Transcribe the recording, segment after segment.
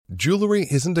Jewelry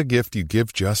isn't a gift you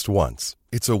give just once.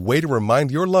 It's a way to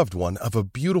remind your loved one of a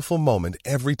beautiful moment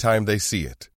every time they see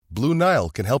it. Blue Nile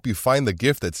can help you find the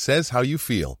gift that says how you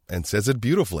feel and says it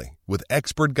beautifully, with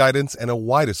expert guidance and a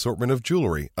wide assortment of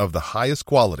jewelry of the highest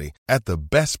quality at the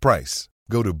best price.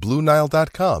 Go to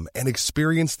BlueNile.com and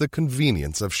experience the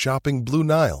convenience of shopping Blue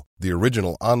Nile, the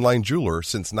original online jeweler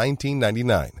since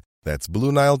 1999. That's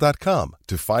BlueNile.com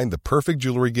to find the perfect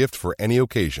jewelry gift for any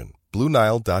occasion.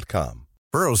 BlueNile.com.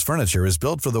 Burrow's furniture is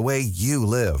built for the way you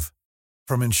live.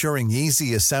 From ensuring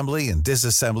easy assembly and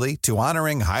disassembly to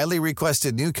honoring highly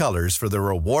requested new colors for their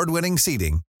award-winning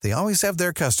seating, they always have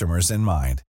their customers in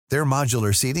mind. Their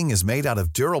modular seating is made out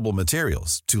of durable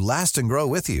materials to last and grow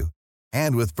with you.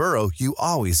 And with Burrow, you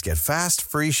always get fast,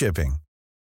 free shipping.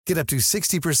 Get up to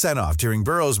 60% off during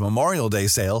Burrow's Memorial Day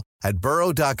sale at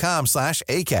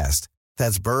burrow.com/ACAST.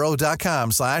 That's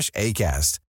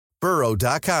burrow.com/ACAST.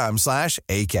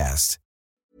 burrow.com/ACAST.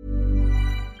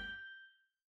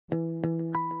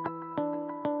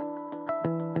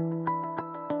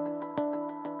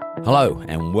 Hello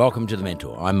and welcome to The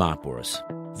Mentor. I'm Mark Bouris.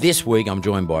 This week I'm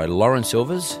joined by Lauren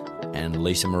Silvers and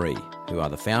Lisa Marie, who are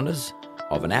the founders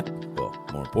of an app, well,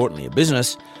 more importantly, a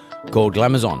business called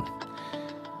Glamazon.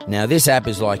 Now, this app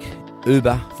is like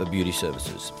Uber for beauty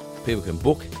services. People can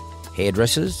book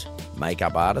hairdressers,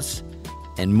 makeup artists,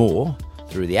 and more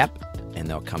through the app, and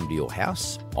they'll come to your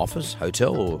house, office,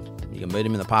 hotel, or you can meet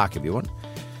them in the park if you want.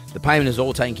 The payment is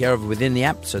all taken care of within the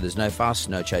app, so there's no fuss,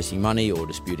 no chasing money or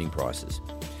disputing prices.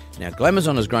 Now,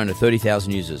 Glamazon has grown to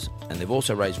 30,000 users, and they've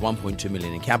also raised $1.2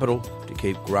 million in capital to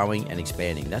keep growing and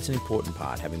expanding. That's an important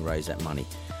part, having raised that money.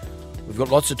 We've got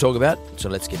lots to talk about, so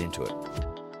let's get into it.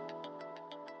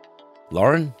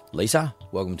 Lauren, Lisa,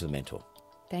 welcome to The Mentor.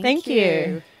 Thank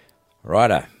you.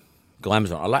 Righto,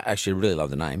 Glamazon. Actually really love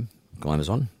the name,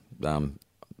 Glamazon.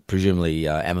 Presumably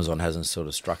Amazon hasn't sort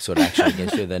of struck sort of action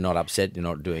against you. They're not upset. You're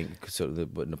not doing sort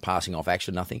of the passing off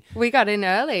action, nothing. We got in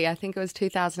early. I think it was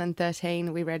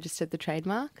 2013 we registered the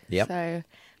trademark. Yep. So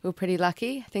we were pretty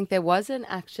lucky. I think there was a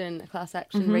class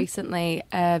action recently.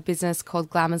 A business called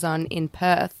Glamazon in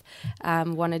Perth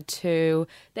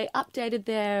they updated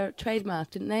their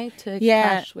trademark, didn't they, to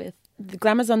clash with. The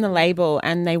Glamazon the label,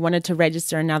 and they wanted to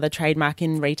register another trademark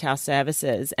in retail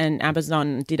services, and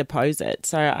Amazon did oppose it.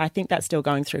 So I think that's still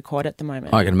going through court at the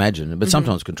moment. I can imagine, but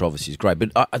sometimes controversy is great.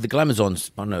 But the Glamazon's,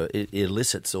 I don't know, it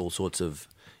elicits all sorts of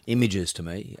images to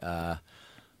me. I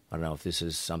don't know if this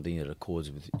is something that accords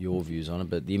with your views on it,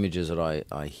 but the images that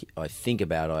I think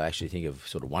about, I actually think of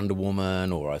sort of Wonder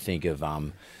Woman, or I think of,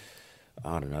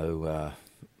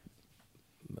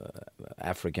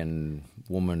 African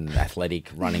woman,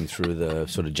 athletic, running through the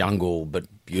sort of jungle, but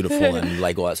beautiful and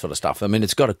like all that sort of stuff. I mean,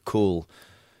 it's got a cool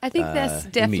I think there's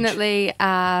definitely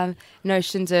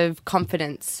notions of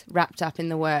confidence wrapped up in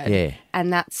the word. Yeah.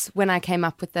 And that's when I came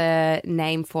up with the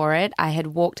name for it. I had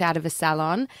walked out of a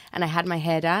salon and I had my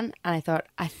hair done and I thought,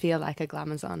 I feel like a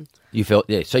Glamazon. You felt,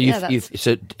 yeah. So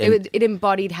it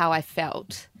embodied how I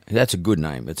felt. That's a good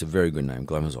name. It's a very good name,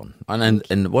 Glamazon.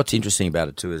 And what's interesting about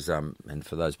it too is, and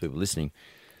for those people listening,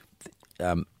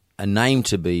 a name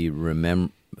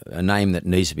that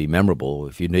needs to be memorable.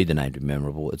 If you need the name to be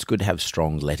memorable, it's good to have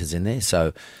strong letters in there.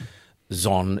 So,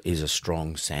 Zon is a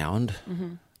strong sound,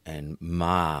 and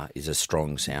Ma is a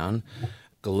strong sound.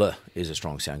 Gl is a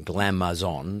strong sound.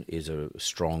 Glamazon is a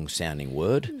strong sounding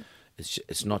word.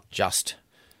 It's not just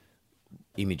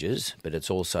images, but it's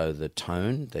also the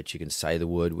tone that you can say the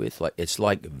word with. Like it's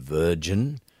like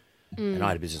virgin, and I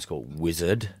had a business called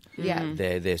Wizard. Yeah,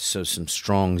 there's some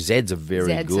strong Z's are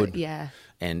very good. Yeah,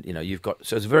 and you've got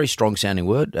it's a very strong sounding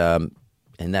word, and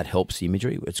that helps the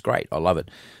imagery. It's great. I love it.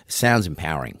 It sounds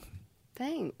empowering.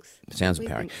 Thanks. It sounds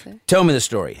empowering. So. Tell me the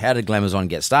story. How did Glamazon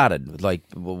get started? Like,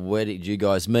 where did you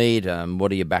guys meet?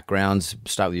 What are your backgrounds?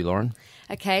 Start with you, Lauren.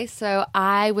 Okay, so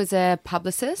I was a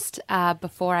publicist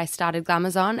before I started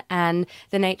Glamazon, and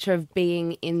the nature of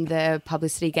being in the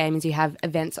publicity game is you have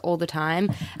events all the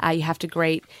time. You have to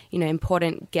greet,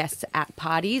 important guests at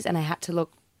parties, and I had to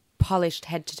look polished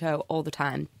head to toe all the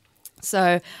time.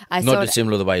 So I not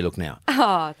dissimilar to the way you look now.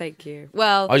 Oh, thank you.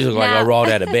 Well, I just look like I rolled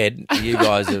out of bed. You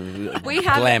guys have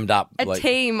glammed up. A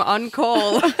team on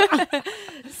call.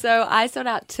 So I sought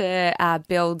out to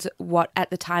build what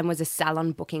at the time was a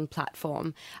salon booking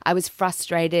platform. I was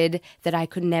frustrated that I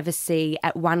could never see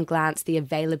at one glance the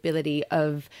availability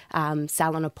of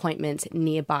salon appointments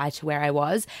nearby to where I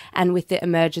was. And with the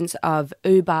emergence of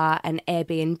Uber and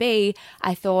Airbnb,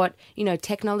 I thought,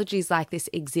 technologies like this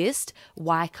exist.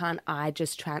 Why can't I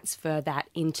just transfer that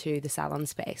into the salon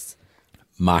space?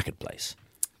 Marketplace.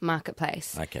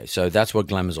 marketplace. Okay, so that's what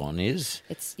Glamazon is.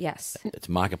 Yes. It's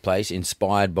a marketplace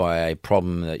inspired by a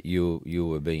problem that you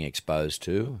were being exposed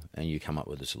to, and you come up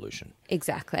with a solution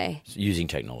Exactly. using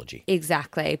technology.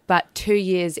 Exactly. But 2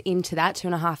 years into that,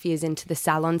 2.5 years into the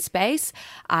salon space,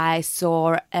 I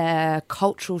saw a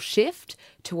cultural shift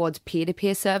towards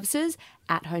peer-to-peer services.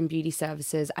 At-home beauty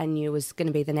services I knew was going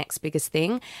to be the next biggest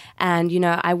thing. And,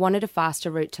 I wanted a faster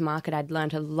route to market. I'd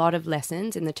learned a lot of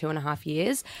lessons in the 2.5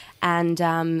 years. And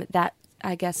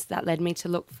I guess that led me to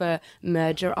look for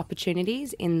merger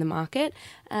opportunities in the market.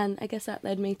 And I guess that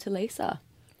led me to Lisa.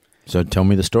 So tell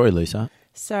me the story, Lisa.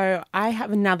 So I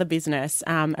have another business,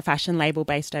 a fashion label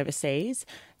based overseas.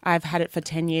 I've had it for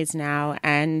 10 years now.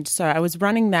 And so I was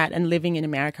running that and living in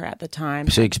America at the time.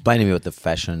 So explain to me what the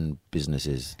fashion business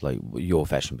is, like your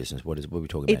fashion business. What are we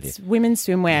talking about here? It's women's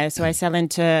swimwear. So I sell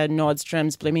into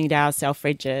Nordstrom's, Bloomingdale's,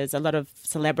 Selfridges. A lot of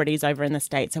celebrities over in the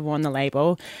States have worn the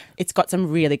label. It's got some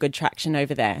really good traction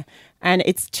over there. And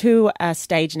it's to a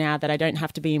stage now that I don't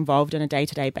have to be involved on a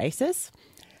day-to-day basis.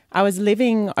 I was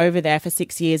living over there for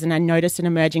 6 years and I noticed an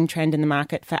emerging trend in the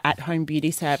market for at-home beauty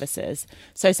services.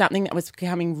 So something that was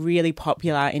becoming really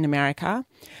popular in America.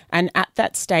 And at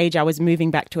that stage, I was moving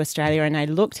back to Australia and I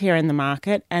looked here in the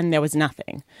market and there was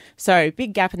nothing. So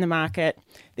big gap in the market.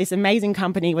 This amazing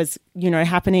company was,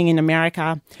 happening in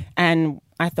America. And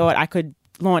I thought I could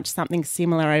launch something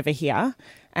similar over here.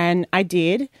 And I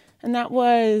did. And that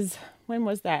was... When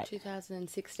was that?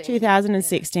 2016.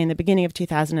 2016, the beginning of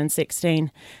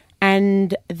 2016.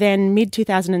 And then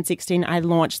mid-2016, I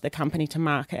launched the company to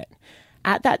market.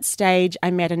 At that stage, I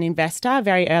met an investor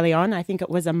very early on. I think it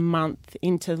was a month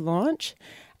into launch.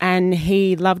 And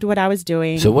he loved what I was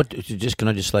doing. So can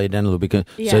I just slow you down a little bit?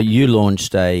 Yeah. So you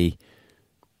launched a...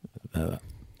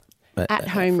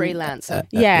 at-home freelancer.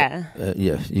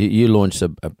 You launched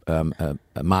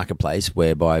a marketplace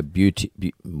whereby beauty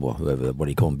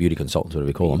consultants, whatever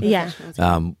we call them. Yeah.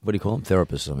 What do you call them?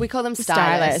 Therapists. I mean. We call them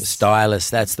stylists. Stylists,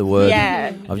 that's the word.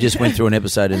 Yeah. I've just went through an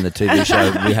episode in the TV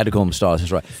show. We had to call them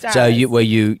stylists, that's right. So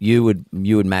you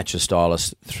would match a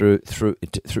stylist through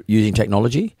using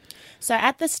technology. So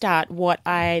at the start,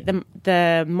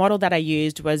 the model that I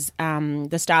used was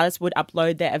the stylist would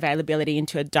upload their availability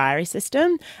into a diary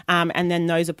system, and then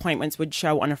those appointments would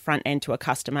show on a front end to a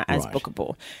customer as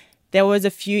bookable. There was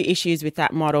a few issues with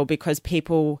that model because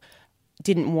people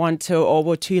didn't want to or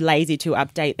were too lazy to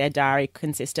update their diary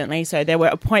consistently. So there were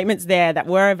appointments there that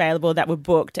were available that were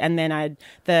booked, and then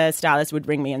the stylist would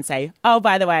ring me and say, "Oh,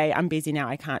 by the way, I'm busy now.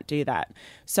 I can't do that."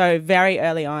 So very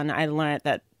early on, I learnt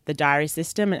that the diary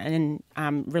system and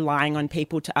relying on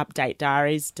people to update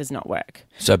diaries does not work.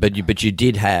 So, but you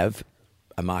did have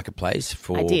a marketplace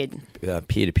for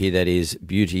peer-to-peer, that is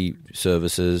beauty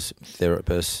services,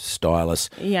 therapists, stylists,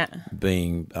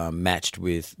 being matched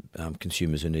with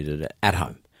consumers who needed it at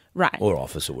home, right, or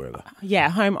office or wherever. Yeah,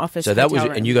 home office. So that was,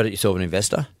 and you got yourself an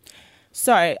investor.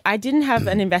 So I didn't have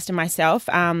an investor myself.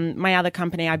 My other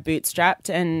company I bootstrapped,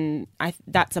 and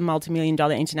that's a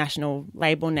multi-million-dollar international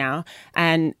label now.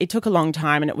 And it took a long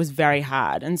time and it was very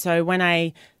hard. And so when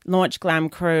I launched Glam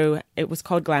Crew, it was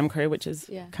called Glam Crew, which is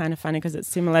kind of funny because it's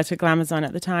similar to Glamazon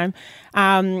at the time.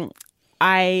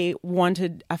 I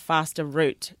wanted a faster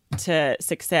route to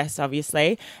success,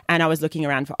 obviously, and I was looking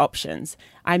around for options.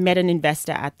 I met an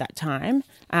investor at that time.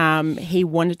 He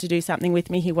wanted to do something with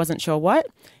me. He wasn't sure what.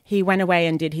 He went away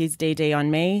and did his DD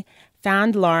on me,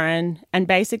 found Lauren, and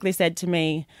basically said to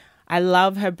me, "I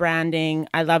love her branding.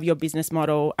 I love your business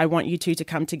model. I want you two to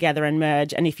come together and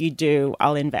merge, and if you do,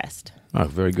 I'll invest." Oh,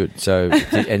 very good. So,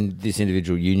 and this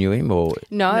individual, you knew him or?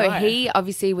 No, he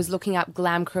obviously was looking up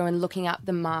Glam Crew and looking up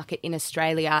the market in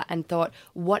Australia and thought,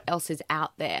 what else is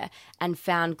out there? And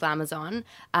found Glamazon.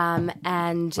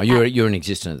 You're an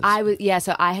existent.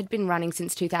 So I had been running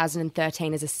since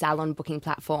 2013 as a salon booking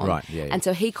platform. Right, yeah. And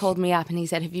so he called me up and he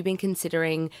said,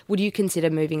 would you consider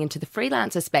moving into the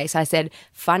freelancer space? I said,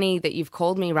 funny that you've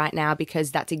called me right now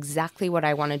because that's exactly what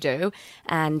I want to do.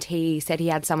 And he said he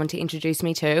had someone to introduce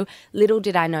me to. Little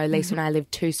did I know, Lisa and I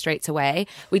lived 2 streets away.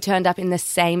 We turned up in the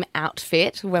same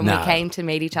outfit when we came to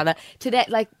meet each other. Today,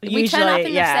 we turn up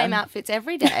in the same outfits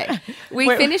every day. We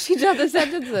finish each other's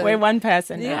sentences. We're one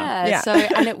person now. Yeah. So,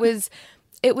 and it was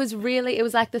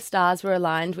like the stars were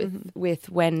aligned with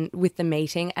the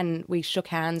meeting, and we shook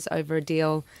hands over a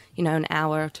deal, an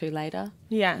hour or 2 later.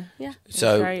 Yeah.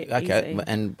 So, okay. Easy.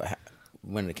 And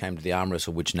when it came to the arm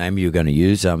wrestle, which name you were going to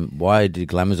use, why did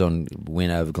Glamazon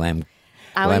win over Glam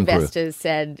Our Glam Crew. investors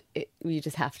said you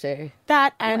just have to.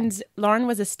 That and Lauren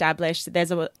was established.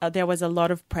 There was a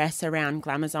lot of press around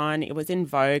Glamazon. It was in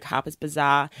Vogue, Harper's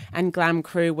Bazaar, and Glam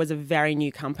Crew was a very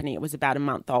new company. It was about a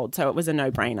month old, so it was a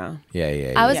no-brainer.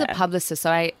 Yeah. I was a publicist,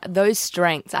 so I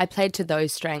played to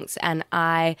those strengths, and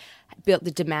I built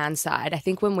the demand side. I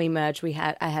think when we merged,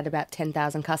 I had about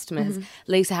 10,000 customers.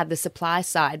 Lisa had the supply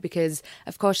side because,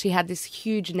 of course, she had this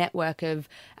huge network of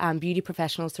beauty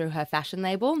professionals through her fashion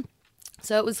label.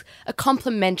 So it was a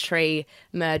complementary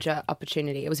merger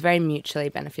opportunity. It was very mutually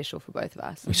beneficial for both of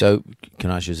us. So can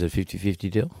I ask you, is it a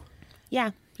 50-50 deal?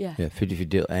 Yeah. Yeah, 50-50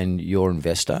 deal. And your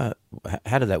investor,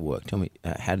 how did that work? Tell me,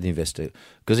 how did the investor...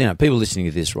 Because, people listening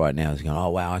to this right now is going, oh,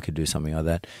 wow, I could do something like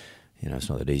that. It's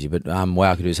not that easy, but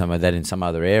wow, I could do something like that in some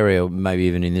other area, or maybe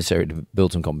even in this area to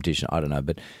build some competition. I don't know.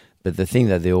 But the thing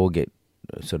that they all get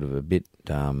sort of a bit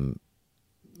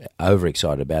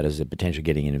overexcited about is the potential of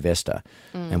getting an investor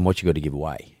and what you got to give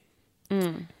away.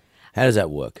 How does that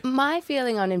work? My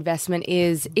feeling on investment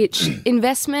is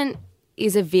investment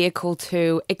is a vehicle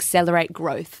to accelerate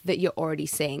growth that you're already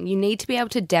seeing. You need to be able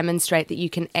to demonstrate that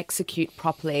you can execute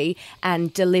properly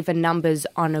and deliver numbers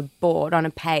on a board, on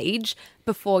a page,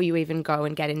 before you even go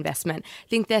and get investment. I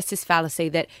think there's this fallacy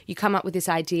that you come up with this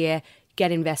idea,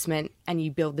 get investment, and you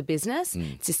build the business.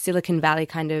 It's a Silicon Valley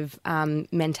kind of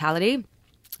mentality.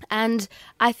 And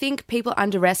I think people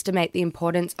underestimate the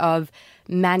importance of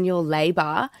manual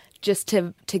labour just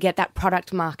to get that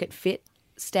product market fit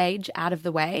stage out of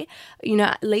the way.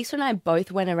 Lisa and I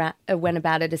both went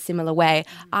about it a similar way.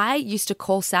 I used to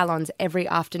call salons every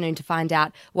afternoon to find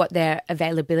out what their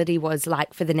availability was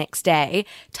like for the next day,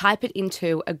 type it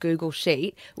into a Google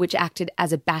sheet, which acted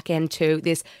as a back end to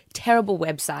this terrible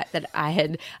website that I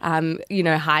had,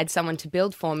 hired someone to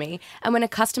build for me. And when a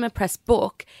customer pressed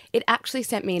book, it actually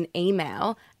sent me an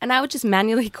email, and I would just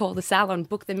manually call the salon,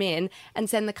 book them in, and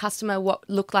send the customer what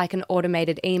looked like an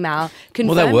automated email.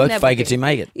 Well, that worked. Fake it till you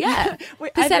make it. Yeah.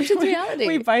 Perception's reality.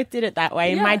 We both did it that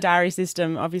way. Yeah. My diary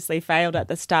system obviously failed at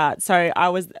the start. So I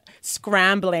was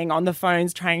scrambling on the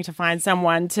phones trying to find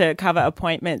someone to cover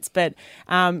appointments. But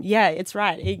it's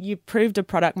right. You proved a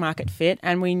product market fit,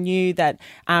 and we knew that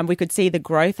we could see the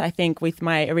growth. I think with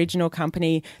my original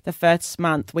company, the first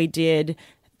month we did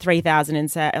 3,000 in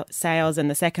sales, and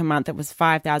the second month it was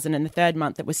 5,000, and the third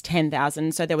month it was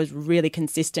 10,000. So there was really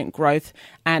consistent growth.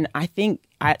 And I think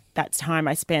at that time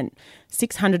I spent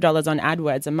 $600 on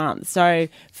AdWords a month. So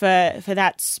for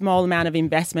that small amount of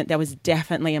investment, there was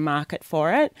definitely a market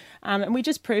for it. And we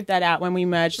just proved that out when we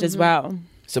merged as well.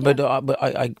 So, but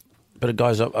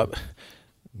guys,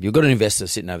 you've got an investor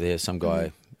sitting over there, some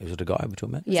guy. Is it a guy we're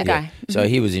talking about? Yeah. Guy. So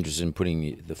he was interested in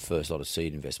putting the first lot of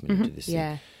seed investment into this thing.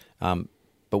 Yeah.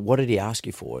 But what did he ask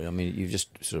you for? I mean, you've just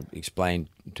sort of explained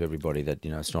to everybody that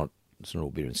it's not all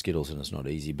beer and Skittles and it's not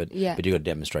easy, but you've got to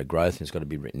demonstrate growth and it's got to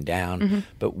be written down.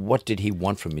 But what did he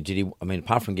want from you?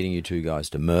 Apart from getting you two guys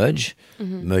to merge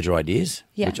your ideas,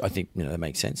 which I think that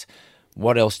makes sense.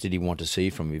 What else did he want to see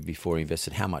from you before he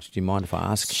invested? How much? Do you mind if I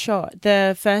ask? Sure.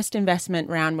 The first investment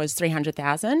round was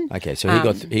 $300,000. Okay, so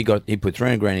he put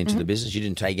 $300,000 into the business. You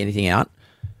didn't take anything out.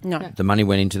 No. The money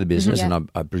went into the business, and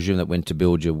I presume that went to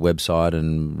build your website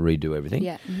and redo everything,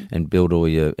 and build all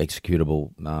your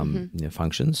executable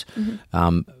functions.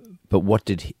 But what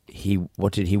did he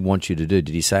want you to do?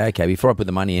 Did he say, okay, before I put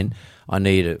the money in, I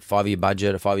need a 5-year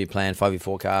budget, a 5-year plan, 5-year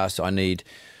forecast. I need,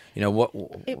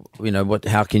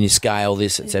 how can you scale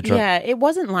this, etc. Yeah, it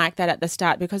wasn't like that at the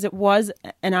start because it was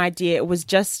an idea. It was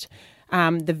just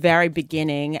the very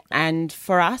beginning. And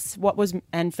for us,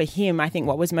 and for him, I think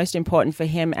what was most important for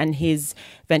him and his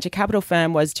venture capital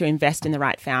firm was to invest in the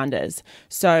right founders.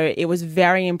 So it was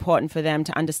very important for them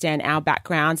to understand our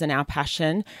backgrounds and our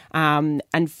passion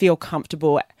and feel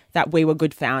comfortable that we were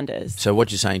good founders. So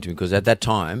what you're saying to me, because at that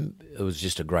time, it was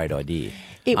just a great idea.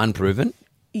 Unproven.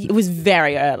 It was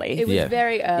very early. It was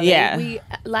very early. Yeah. We,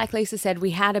 like Lisa said,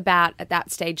 we had about, at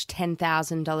that stage,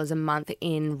 $10,000 a month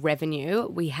in revenue.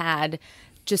 We had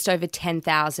just over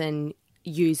 10,000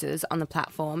 users on the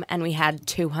platform, and we had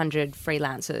 200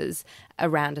 freelancers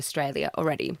around Australia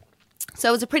already. So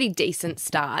it was a pretty decent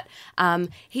start.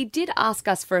 He did ask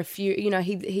us for a few,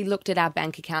 he looked at our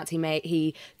bank accounts.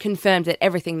 He confirmed that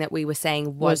everything that we were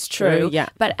saying was true. Yeah.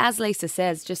 But as Lisa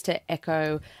says, just to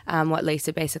echo what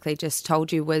Lisa basically just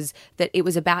told you, was that it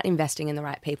was about investing in the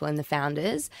right people, in the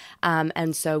founders.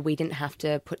 And so we didn't have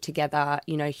to put together,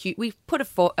 we put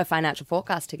a financial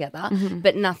forecast together,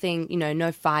 but nothing,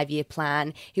 no 5-year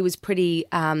plan. He was pretty...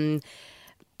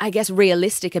 I guess,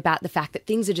 realistic about the fact that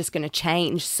things are just going to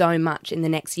change so much in the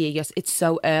next year. It's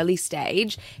so early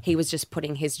stage. He was just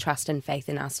putting his trust and faith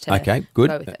in us to Okay, good.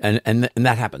 go with it. And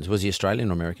that happens. Was he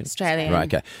Australian or American? Australian.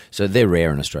 Right, okay. So they're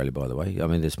rare in Australia, by the way. I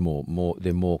mean,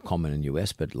 they're more common in the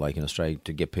US, but like in Australia,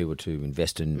 to get people to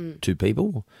invest in two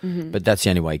people. But that's the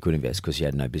only way he could invest because he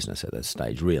had no business at that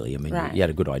stage, really. I mean, Right. he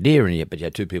had a good idea, but you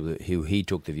had two people who he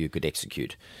took the view could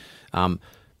execute.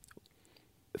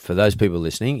 For those people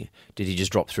listening, did he just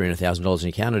drop $300,000 in your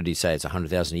account, or did he say it's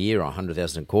 $100,000 a year, or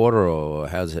 $100,000 a quarter, or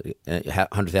how's it?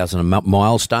 $100,000 a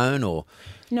milestone, or?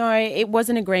 No, it was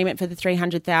an agreement for the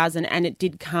 300,000, and it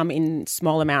did come in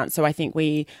small amounts. So I think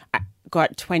we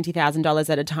got $20,000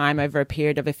 at a time over a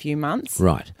period of a few months.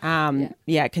 Right.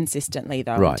 Yeah, consistently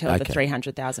though, Right, until the okay.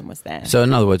 300,000 was there. So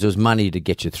in other words, it was money to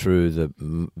get you through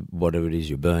the whatever it is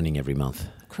you're burning every month.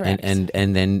 Correct. And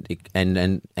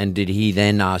did he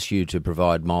then ask you to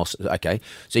provide milestones? Okay,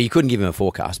 so you couldn't give him a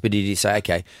forecast, but did he say,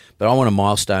 okay, but I want a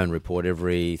milestone report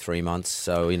every 3 months?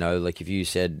 So like if you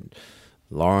said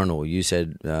Lauren, or you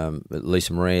said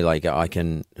Lisa Marie, like I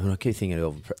keep thinking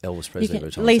of Elvis Presley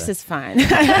every time. Lisa's fine.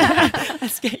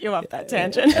 Let's get you off that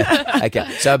tangent. Okay,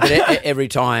 so but every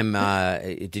time,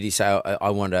 did he say I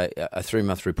want a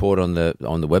 3-month report on the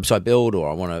website build, or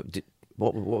I want to?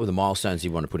 What were the milestones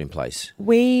you want to put in place?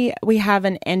 We have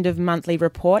an end of monthly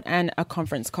report and a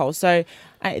conference call. So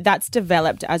that's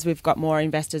developed as we've got more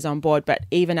investors on board. But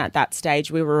even at that stage,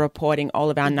 we were reporting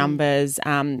all of our numbers,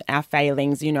 our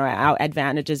failings, our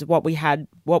advantages, what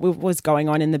was going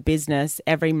on in the business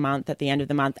every month at the end of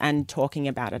the month, and talking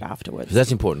about it afterwards.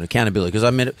 That's important, accountability. Because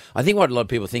I think what a lot of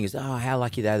people think is, oh, how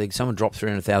lucky they are. Someone dropped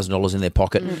 $300,000 in their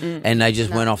pocket and they just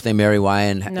went off their merry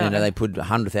way, and they put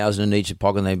 $100,000 in each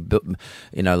pocket, and they built.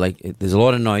 There's a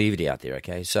lot of naivety out there,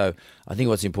 okay? So I think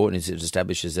what's important is it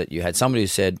establishes that you had somebody who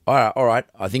said, all right,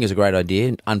 I think it's a great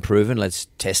idea, unproven, let's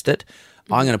test it.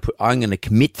 I'm going to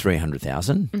commit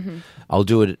 $300,000. I'll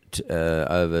do it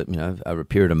over a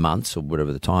period of months, or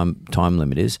whatever the time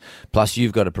limit is. Plus,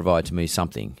 you've got to provide to me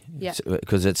something. Yeah.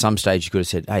 Because at some stage you could have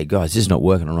said, "Hey guys, this is not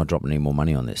working. I'm not dropping any more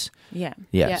money on this." Yeah.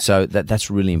 So that's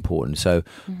really important. So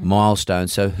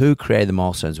milestones. So who created the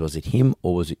milestones? Was it him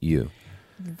or was it you?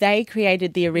 They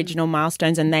created the original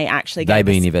milestones, and they actually They gave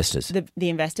being us, investors. the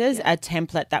investors, a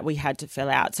template that we had to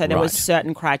fill out. So there was Right.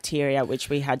 certain criteria which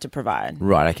we had to provide.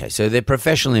 Right. Okay. So they're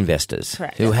professional investors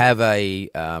Correct. who have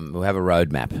a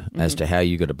roadmap as to how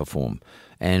you got to perform.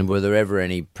 And were there ever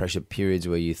any pressure periods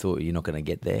where you thought you're not going to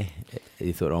get there?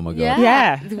 You thought, oh my god.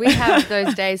 Yeah. We have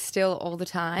those days still all the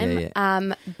time.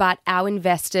 Yeah. But our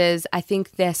investors, I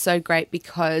think they're so great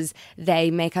because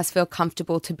they make us feel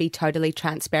comfortable to be totally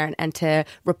transparent and to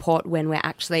report when we're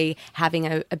actually having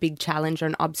a big challenge or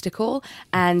an obstacle.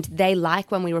 And they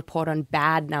like when we report on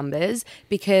bad numbers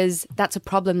because that's a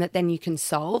problem that then you can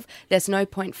solve. There's no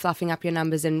point fluffing up your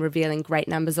numbers and revealing great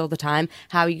numbers all the time.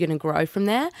 How are you going to grow from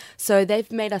there? So they've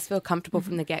made us feel comfortable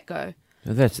from the get-go.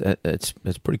 That's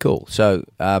pretty cool. So,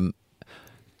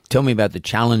 tell me about the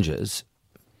challenges,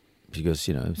 because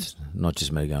it's not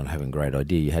just me going having a great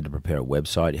idea. You had to prepare a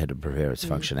website. You had to prepare its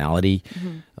functionality.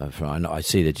 I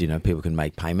see that people can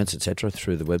make payments, etc.,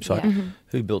 through the website. Yeah.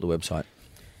 Who built the website?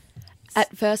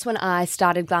 At first, when I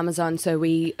started Glamazon, so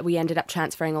we ended up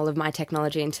transferring all of my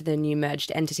technology into the new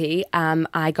merged entity.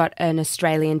 I got an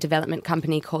Australian development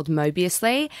company called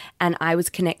Mobiusly, and I was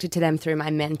connected to them through my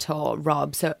mentor,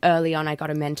 Rob. So early on, I got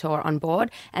a mentor on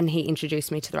board, and he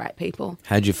introduced me to the right people.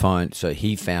 How'd you find? So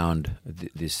he found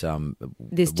this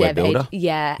This web dev builder.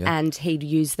 yeah, and he'd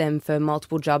used them for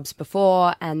multiple jobs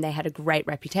before, and they had a great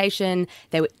reputation.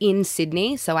 They were in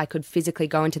Sydney, so I could physically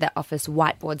go into their office,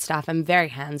 whiteboard stuff. I'm very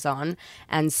hands-on.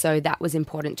 And so that was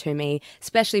important to me,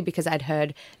 especially because I'd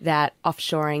heard that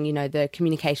offshoring, the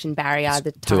communication barrier,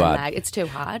 the time too hard. lag, it's too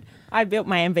hard. I built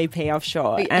my MVP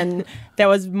offshore, and there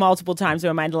was multiple times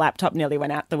where my laptop nearly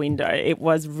went out the window. It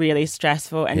was really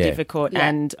stressful and difficult,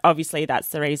 and obviously that's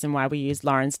the reason why we used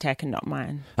Lauren's tech and not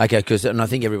mine. Okay, and I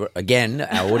think our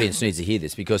audience needs to hear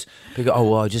this because people,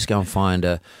 I'll just go and find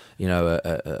a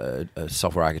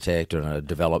software architect and a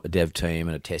dev team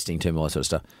and a testing team, all that sort of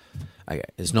stuff. Okay,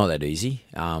 it's not that easy.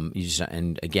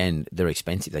 And again, they're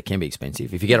expensive. They can be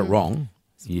expensive. If you get it wrong,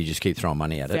 you just keep throwing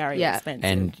money at it. Very expensive.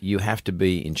 And you have to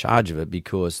be in charge of it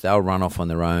because they'll run off on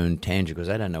their own tangent because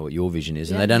they don't know what your vision is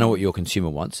and they don't know what your consumer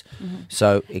wants.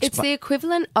 So It's the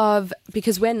equivalent of,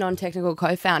 because we're non-technical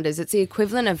co-founders, it's the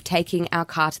equivalent of taking our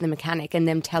car to the mechanic and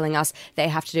them telling us they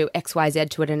have to do X, Y, Z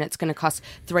to it and it's going to cost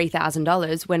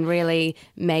 $3,000 when really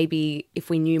maybe if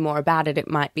we knew more about it, it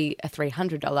might be a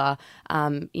 $300,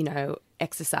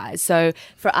 exercise. So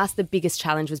for us, the biggest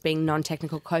challenge was being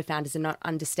non-technical co-founders and not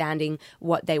understanding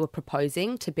what they were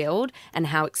proposing to build and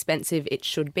how expensive it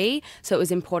should be. So it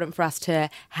was important for us to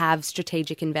have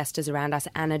strategic investors around us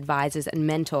and advisors and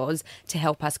mentors to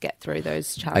help us get through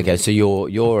those challenges. Okay, so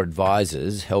your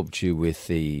advisors helped you with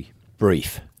the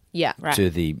brief. Yeah, right. To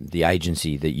the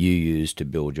agency that you use to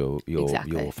build your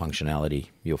Exactly. your functionality,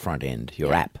 your front end,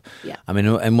 your app. Yeah. I mean,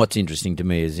 and what's interesting to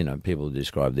me is, you know, people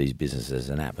describe these businesses as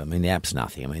an app. I mean, the app's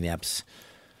nothing. I mean, the app's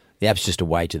just a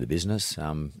way to the business.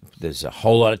 There's a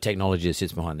whole lot of technology that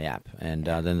sits behind the app, and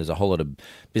then there's a whole lot of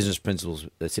business principles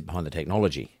that sit behind the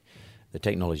technology. The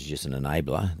technology is just an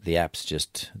enabler. The app's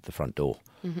just the front door.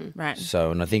 Right. So,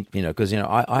 and I think, you know, because, you know,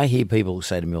 I hear people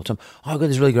say to me all the time, oh, I've got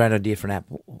this really great idea for an app.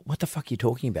 What the fuck are you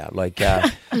talking about? Like,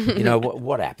 you know,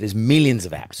 what app? There's millions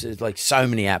of apps. There's like so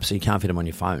many apps, so you can't fit them on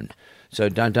your phone. So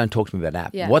don't talk to me about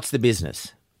app. Yeah. What's the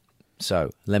business? So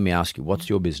let me ask you, what's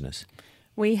your business?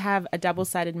 We have a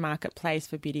double-sided marketplace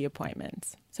for beauty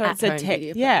appointments. So At it's a home tech,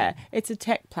 beauty it's a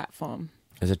tech platform.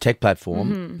 As a tech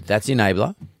platform, that's the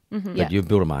enabler, but Yeah. you've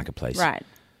built a marketplace. Right.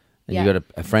 And Yeah. you've got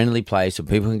a friendly place so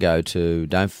people can go to.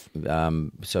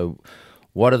 So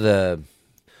what are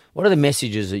the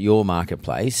messages that your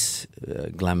marketplace,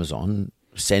 Glamazon,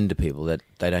 send to people that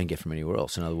they don't get from anywhere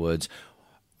else? In other words,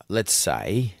 let's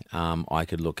say I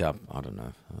could look up, I don't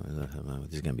know,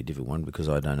 this is going to be a difficult one because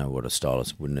I don't know what a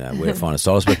stylist wouldn't know where to find a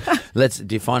stylist, but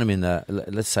do you find them in the,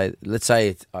 let's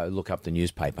say I look up the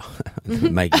newspaper,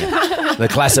 making the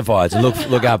classifieds,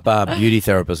 look up beauty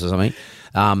therapists or something.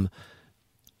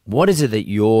 What is it that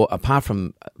you're, apart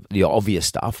from the obvious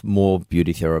stuff, more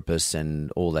beauty therapists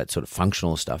and all that sort of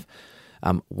functional stuff,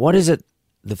 what is it,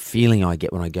 the feeling I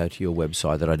get when I go to your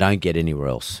website that I don't get anywhere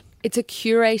else? It's a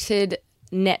curated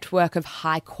network of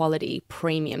high-quality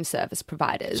premium service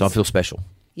providers. So I feel special.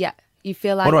 Yeah. You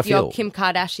feel What do I like you're feel? Kim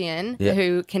Kardashian, Yeah.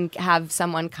 who can have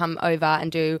someone come over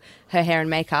and do her hair and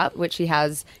makeup, which she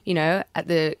has, you know, at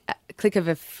the click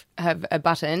of a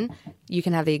button, you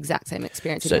can have the exact same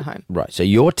experience in your home. Right. So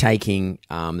you're taking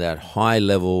that high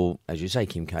level, as you say,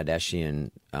 Kim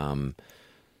Kardashian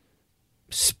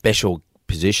special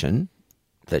position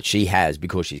that she has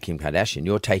because she's Kim Kardashian.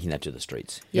 You're taking that to the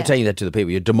streets. You're Yeah. taking that to the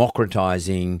people. You're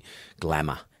democratizing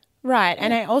glamour. Right.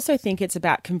 And I also think it's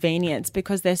about convenience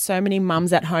because there's so many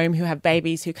mums at home who have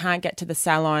babies who can't get to the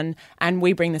salon and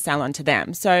we bring the salon to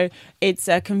them. So it's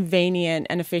a convenient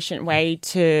and efficient way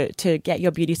to get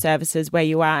your beauty services where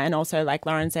you are and also, like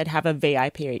Lauren said, have a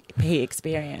VIP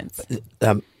experience.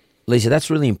 Lisa,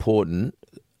 that's really important,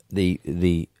 the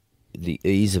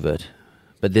ease of it.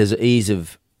 But there's an ease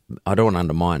of, I don't want to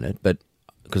undermine it, but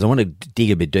because I want to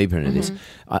dig a bit deeper into this.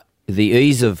 The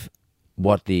ease of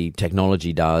what the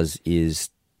technology does is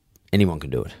anyone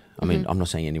can do it. I mean, I'm not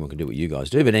saying anyone can do what you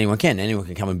guys do, but anyone can. Anyone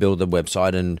can come and build the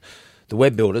website, and the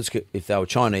web builders, if they were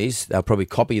Chinese, they'll probably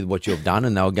copy what you've done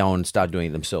and they'll go and start doing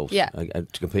it themselves to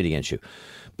compete against you.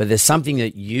 But there's something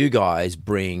that you guys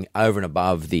bring over and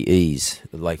above the ease,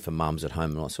 like for mums at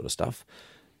home and all that sort of stuff.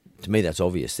 To me, that's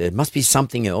obvious. There must be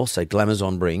something else that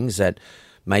Glamazon brings that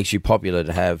makes you popular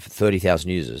to have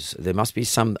 30,000 users. There must be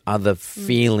some other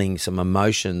feeling, some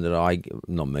emotion that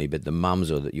not me, but the mums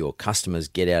or that your customers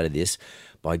get out of this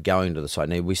by going to the site.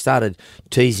 Now, we started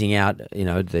teasing out, you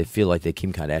know, they feel like they're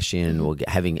Kim Kardashian or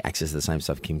having access to the same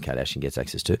stuff Kim Kardashian gets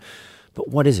access to. But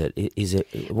what is it?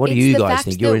 What do you guys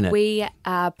think? You're in it. We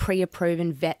pre-approve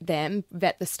and vet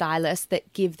the stylists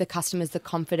that give the customers the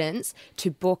confidence to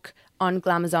book on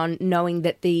Glamazon, knowing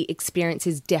that the experience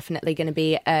is definitely going to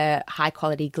be a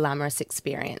high-quality, glamorous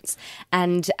experience.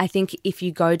 And I think if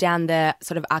you go down the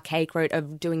sort of archaic route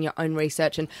of doing your own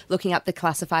research and looking up the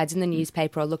classifieds in the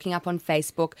newspaper or looking up on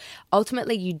Facebook,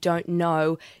 ultimately you don't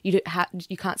know, you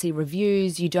can't see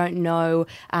reviews, you don't know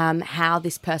how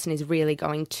this person is really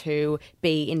going to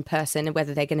be in person and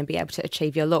whether they're going to be able to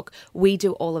achieve your look. We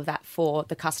do all of that for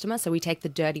the customer, so we take the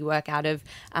dirty work out of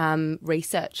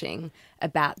researching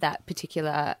about that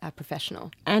particular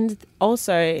professional. And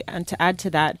also, and to add to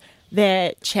that,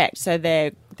 they're checked. So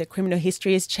their criminal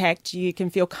history is checked. You can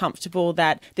feel comfortable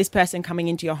that this person coming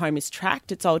into your home is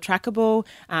tracked. It's all trackable.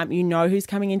 You know who's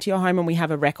coming into your home, and we have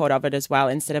a record of it as well,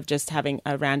 instead of just having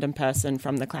a random person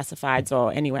from the classifieds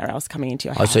or anywhere else coming into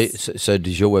your house. So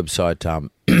does your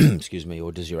website, excuse me,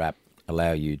 or does your app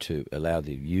allow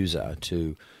the user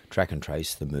to track and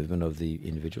trace the movement of the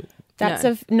individual?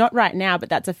 That's not right now, but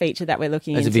that's a feature that we're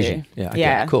looking into. As a vision. Yeah, okay,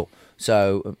 yeah. Cool.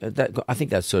 So I think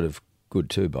that's sort of good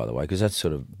too, by the way, because that's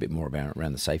sort of a bit more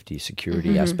around the safety,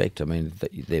 security aspect. I mean,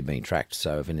 they're being tracked,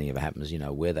 so if anything ever happens, you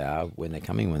know where they are, when they're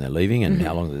coming, when they're leaving, and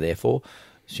how long they're there for,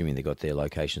 assuming they've got their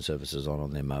location services on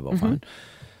their mobile phone.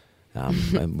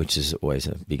 which is always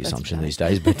a big assumption these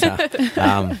days. But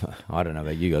I don't know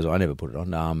about you guys. I never put it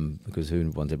on because who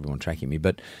wants everyone tracking me?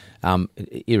 But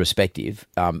irrespective,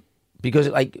 because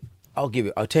I'll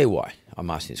tell you why I'm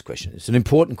asking this question. It's an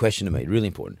important question to me, really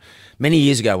important. Many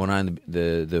years ago, when I owned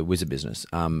the Wizard business,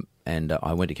 and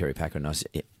I went to Kerry Packer,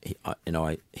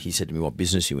 and he said to me, "What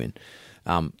business you in?"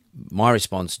 My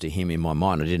response to him in my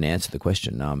mind, I didn't answer the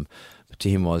question. To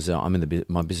him was, I'm in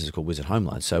my business is called Wizard Home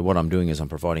Loans. So what I'm doing is I'm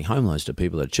providing home loans to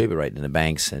people at a cheaper rate than the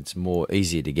banks. It's more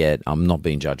easier to get. I'm not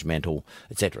being judgmental,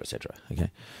 et cetera, et cetera.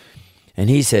 Okay. And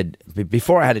he said,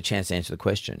 before I had a chance to answer the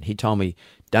question, he told me,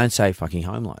 "Don't say fucking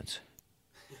home loans."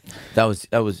 That was,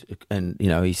 and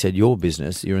he said, "Your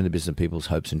business, you're in the business of people's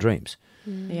hopes and dreams."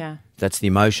 Yeah. That's the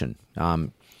emotion.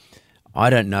 I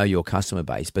don't know your customer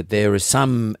base, but there is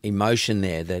some emotion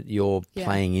there that you're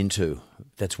playing into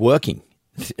that's working.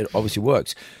 It obviously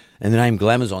works. And the name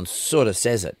Glamazon sort of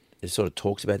says it. It sort of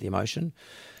talks about the emotion.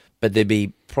 But there'd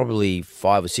be probably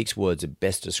 5 or 6 words that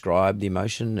best describe the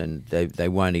emotion, and they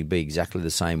won't be exactly the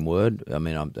same word. I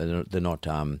mean, they're not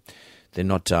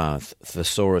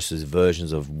thesaurus's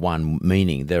versions of one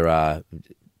meaning. There are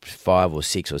 5 or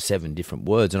 6 or 7 different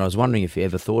words, and I was wondering if you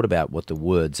ever thought about what the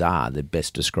words are that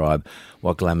best describe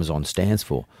what Glamazon stands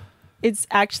for. It's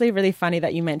actually really funny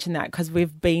that you mentioned that, because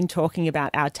we've been talking about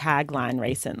our tagline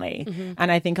recently,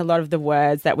 and I think a lot of the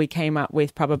words that we came up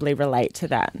with probably relate to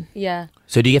that. Yeah.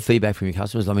 So do you get feedback from your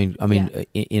customers? I mean, not, I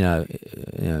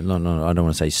don't want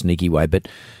to say sneaky way, but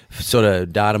sort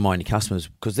of data mine your customers,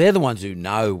 because they're the ones who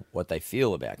know what they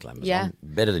feel about Glamazon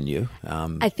better than you.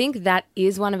 I think that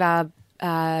is one of our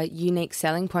unique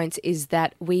selling points, is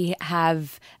that we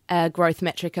have a growth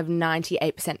metric of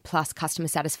 98% plus customer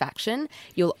satisfaction.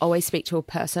 You'll always speak to a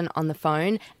person on the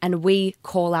phone, and we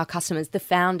call our customers. The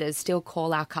founders still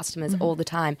call our customers all the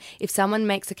time. If someone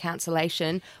makes a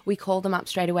cancellation, we call them up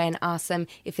straight away and ask them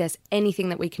if there's anything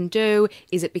that we can do.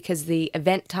 Is it because the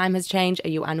event time has changed? Are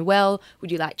you unwell? Would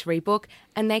you like to rebook?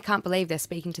 And they can't believe they're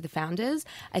speaking to the founders.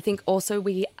 I think also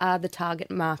we are the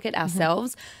target market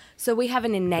ourselves. So we have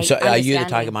an innate So are you the understanding.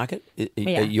 target market?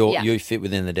 Yeah. You fit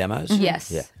within the demos?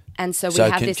 Yes. Yeah. And so we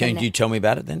have this. Can you tell me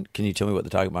about it then? Can you tell me what the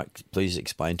target market? Please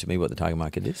explain to me what the target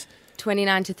market is.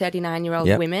 29 to 39-year-old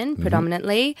Yep. women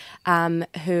predominantly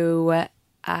who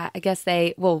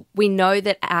we know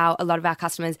that a lot of our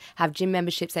customers have gym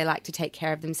memberships. They like to take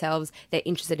care of themselves. They're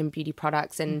interested in beauty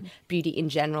products and beauty in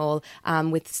general.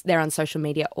 They're on social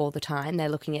media all the time. They're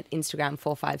looking at Instagram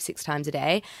 4, 5, 6 times a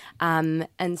day.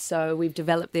 And so we've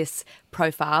developed this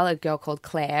profile, a girl called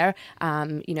Claire.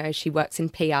 She works in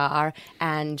PR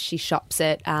and she shops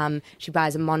at, she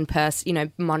buys a Mon purse,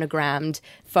 monogrammed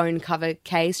phone cover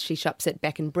case. She shops at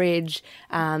Beck and Bridge.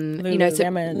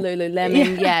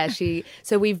 Lululemon. Yeah.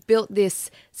 So we've built this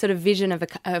sort of vision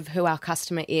of who our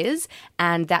customer is,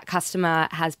 and that customer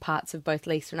has parts of both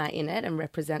Lisa and I in it and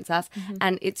represents us.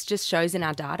 And it just shows in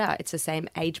our data. It's the same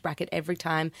age bracket every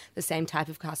time, the same type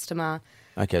of customer.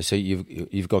 Okay, so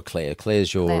you've got Claire.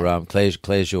 Claire's your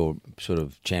Claire's your sort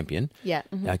of champion. Yeah.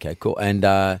 Okay, cool. And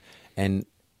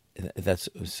that's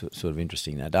sort of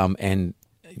interesting. That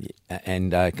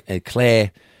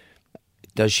Claire,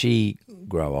 does she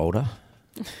grow older?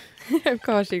 Of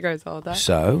course she grows older.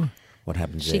 So what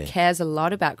happens there? She cares a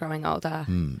lot about growing older.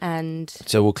 And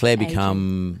so will Claire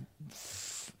become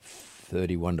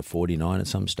 31 to 49 at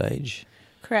some stage?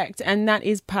 Correct. And that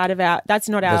is part of that's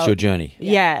your journey.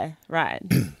 Yeah, right.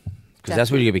 Because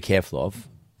that's what you got to be careful of,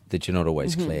 that you're not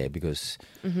always Claire, because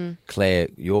Claire,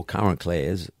 your current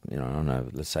Claires, I don't know,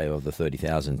 let's say of the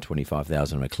 30,000,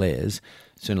 25,000 are Claires,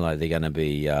 sooner or later they're going to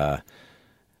be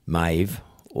Maeve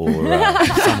or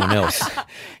someone else.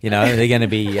 They're going to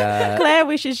be... Claire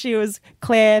wishes she was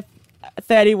Claire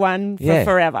 31 for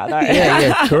forever, though.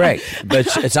 Yeah, correct.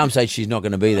 But at some stage she's not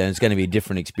going to be there, and it's going to be a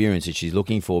different experience that she's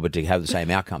looking for, but to have the same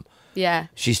outcome. Yeah.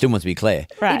 She still wants to be Claire.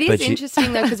 Right. It is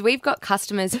interesting, though, because we've got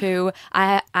customers who,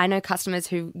 I know customers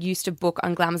who used to book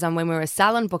on Glamazon when we were a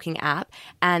salon booking app,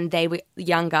 and they were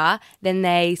younger. Then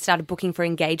they started booking for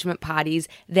engagement parties.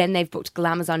 Then they've booked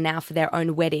Glamazon now for their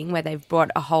own wedding, where they've brought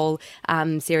a whole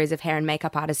series of hair and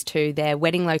makeup artists to their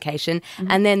wedding location.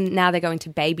 And then now they're going to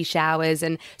baby showers.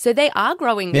 And so they are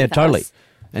growing with totally. us.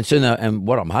 And soon, and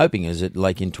what I'm hoping is that,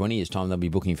 like in 20 years' time, they'll be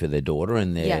booking for their daughter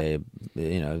and their,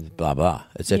 blah blah,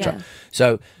 etc. Yeah.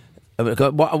 So,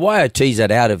 why I tease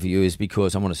that out of you is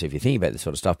because I want to see if you think about this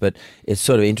sort of stuff. But it's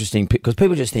sort of interesting because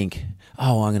people just think,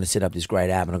 "Oh, I'm going to set up this great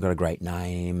app and I've got a great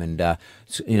name and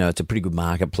it's a pretty good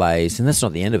marketplace." And that's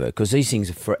not the end of it, because these things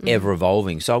are forever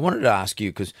evolving. So I wanted to ask you,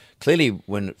 because clearly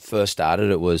when it first started,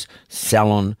 it was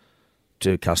salon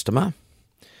to customer,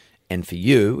 and for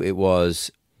you, it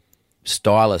was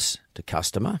stylist to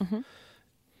customer.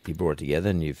 You brought it together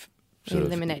and you've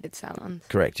eliminated salons.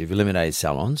 Correct. You've eliminated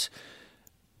salons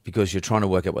because you're trying to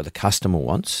work out what the customer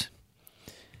wants,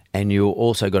 and you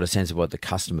also got a sense of what the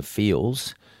customer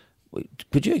feels.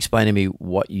 Could you explain to me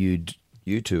what you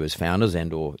two as founders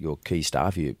and or your key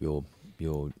staff, your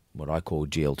what I call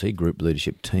GLT, Group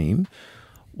Leadership Team,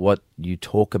 what you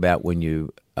talk about when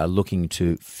you are looking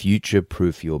to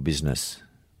future-proof your business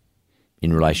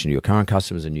in relation to your current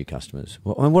customers and new customers?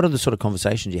 What are the sort of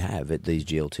conversations you have at these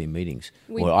GLT meetings?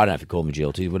 Well, I don't know if you call them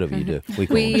GLT, whatever you do. We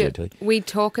call them GLT. We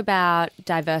talk about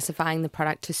diversifying the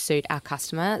product to suit our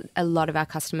customer. A lot of our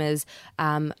customers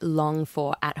long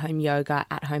for at-home yoga,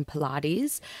 at-home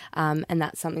Pilates, and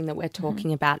that's something that we're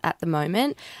talking about at the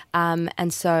moment.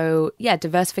 And so,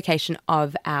 diversification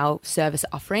of our service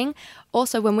offering.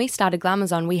 Also, when we started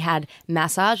Glamazon, we had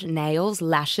massage, nails,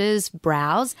 lashes,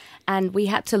 brows, and we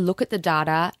had to look at the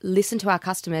data, listen to our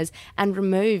customers, and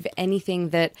remove anything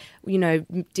that,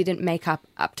 didn't make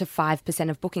up to 5%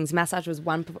 of bookings. Massage was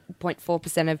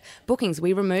 1.4% of bookings.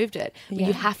 We removed it. Yeah.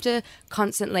 You have to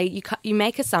constantly, you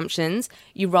make assumptions,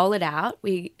 you roll it out.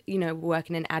 We, work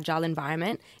in an agile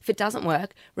environment. If it doesn't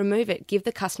work, remove it. Give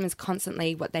the customers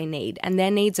constantly what they need, and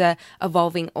their needs are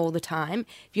evolving all the time.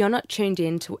 If you're not tuned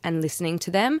in to and listening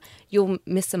to them, you'll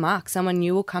miss the mark. Someone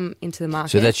new will come into the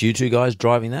market. So that's you two guys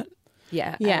driving that?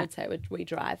 Yeah, I would say we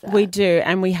drive that. We do,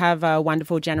 and we have a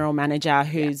wonderful general manager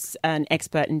who's an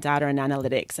expert in data and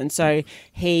analytics, and so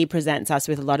he presents us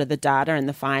with a lot of the data and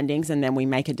the findings, and then we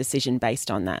make a decision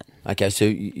based on that. Okay, so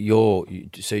you're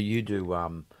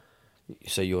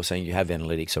saying you have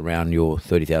analytics around your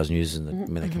 30,000 users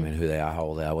and when they come in, who they are, how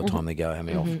old they are, what time they go, how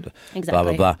many often, exactly. blah,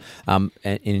 blah, blah.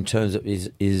 And in terms of, is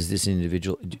this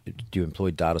individual, do you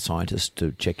employ data scientists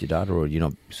to check your data, or you're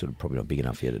not probably not big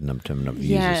enough yet in terms of number of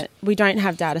users? Yeah, we don't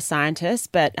have data scientists,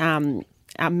 but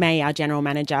May, our general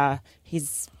manager,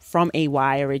 he's from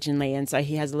EY originally, and so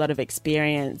he has a lot of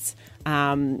experience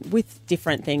with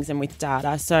different things and with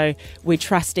data. So we're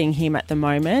trusting him at the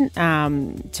moment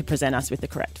to present us with the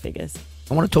correct figures.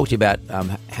 I want to talk to you about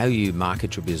how you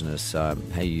market your business, how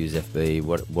you use FB,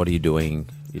 what are you doing,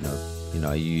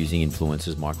 are you using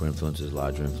influencers, micro-influencers,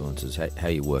 larger influencers, how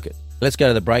you work it. Let's go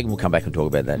to the break and we'll come back and talk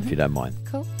about that if you don't mind.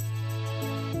 Cool.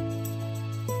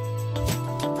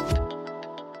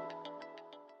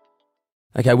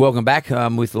 Okay, welcome back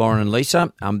with Lauren and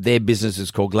Lisa. Their business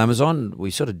is called Glamazon.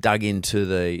 We sort of dug into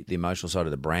the emotional side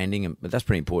of the branding, but that's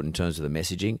pretty important in terms of the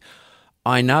messaging.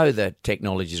 I know that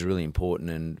technology is really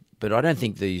important, but I don't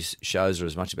think these shows are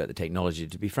as much about the technology.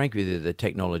 To be frank with you, the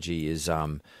technology is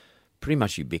pretty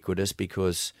much ubiquitous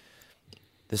because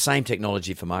the same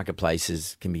technology for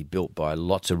marketplaces can be built by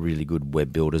lots of really good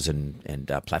web builders and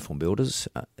platform builders.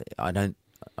 I don't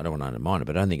want to undermine it,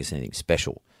 but I don't think it's anything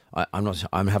special. I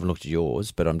haven't looked at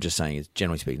yours, but I'm just saying it's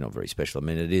generally speaking not very special. I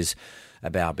mean, it is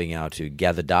about being able to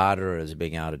gather data, it's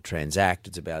being able to transact,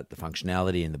 it's about the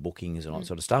functionality and the bookings and all that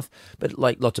sort of stuff. But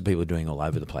like lots of people are doing all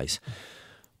over the place.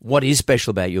 What is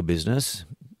special about your business,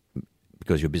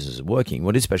 because your business is working,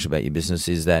 what is special about your business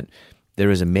is that there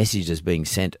is a message that's being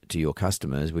sent to your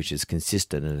customers which is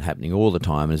consistent and happening all the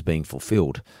time and is being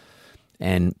fulfilled.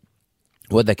 And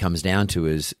what that comes down to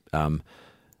is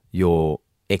your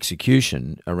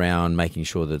execution around making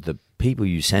sure that the people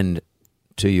you send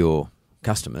to your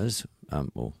customers,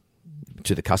 or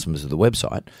to the customers of the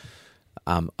website,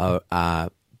 are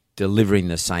delivering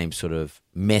the same sort of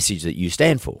message that you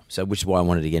stand for. So, which is why I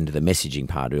wanted to get into the messaging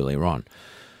part earlier on.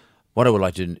 What I would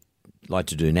like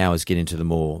to do now is get into the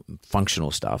more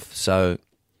functional stuff. So,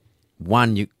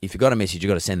 one, if you've got a message, you've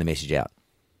got to send the message out.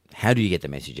 How do you get the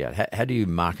message out? How do you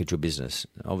market your business?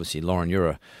 Obviously, Lauren, you're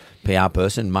a PR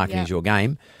person. Marketing is your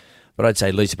game. But I'd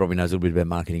say Lisa probably knows a little bit about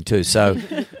marketing too. So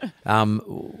how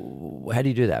do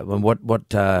you do that? What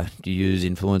do you use?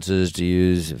 Influencers? Do you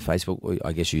use Facebook?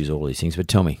 I guess you use all these things, but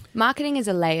tell me. Marketing is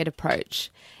a layered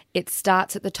approach. It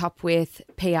starts at the top with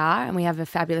PR, and we have a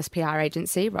fabulous PR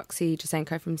agency, Roxy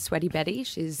Jasenko from Sweaty Betty.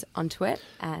 She's onto it,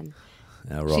 and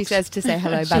she says to say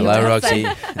hello. Hello, Roxy.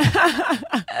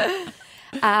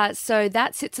 So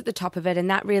that sits at the top of it, and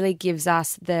that really gives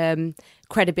us the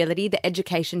credibility, the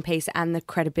education piece and the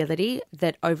credibility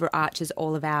that overarches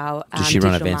all of our Does she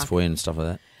run events for you and stuff like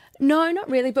that? No, not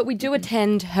really, but we do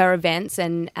attend her events,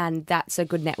 and that's a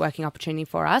good networking opportunity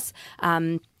for us.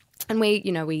 And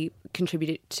And we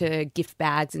contribute to gift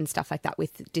bags and stuff like that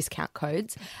with discount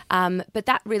codes. But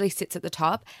that really sits at the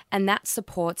top, and that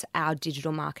supports our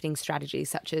digital marketing strategies,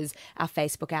 such as our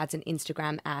Facebook ads and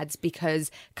Instagram ads,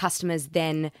 because customers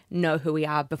then know who we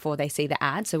are before they see the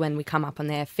ad. So when we come up on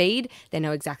their feed, they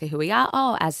know exactly who we are.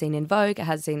 Oh, as seen in Vogue,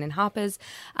 as seen in Harper's.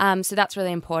 So that's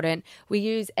really important. We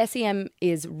use SEM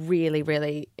is really,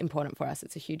 really important for us.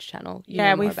 It's a huge channel.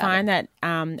 We find that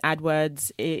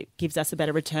AdWords, it gives us a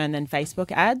better return than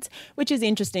Facebook ads, which is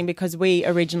interesting because we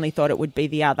originally thought it would be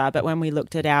the other, but when we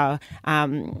looked at our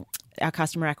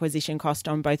customer acquisition cost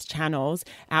on both channels,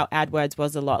 our AdWords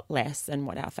was a lot less than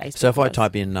what our Facebook. So if I was.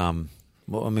 type in,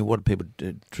 what are people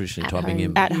traditionally typing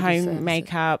in? At home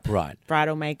makeup, right?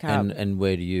 Bridal makeup, and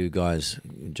where do you guys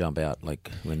jump out? Like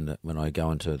when I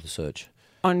go into the search.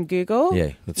 On Google,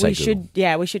 let's say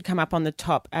Google. we should come up on the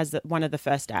top as one of the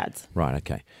first ads. Right.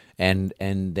 Okay. And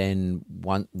then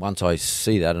once I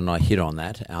see that and I hit on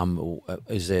that,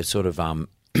 is there sort of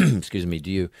excuse me?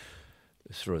 Do you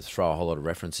sort of throw a whole lot of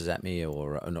references at me,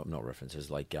 or not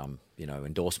references like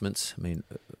endorsements?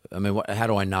 I mean, how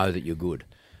do I know that you're good?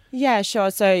 Yeah,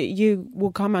 sure. So you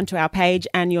will come onto our page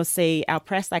and you'll see our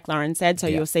press, like Lauren said. So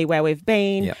you'll see where we've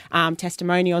been,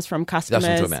 testimonials from customers. That's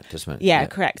what I'm talking about, testimonials. Yeah,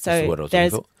 correct. So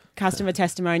there's customer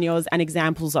testimonials and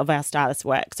examples of our stylist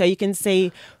work. So you can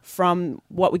see from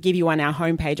what we give you on our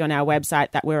homepage on our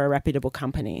website that we're a reputable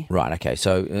company. Right, okay.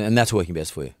 So, and that's working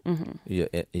best for you,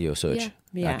 your search?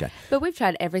 Yeah. Okay. But we've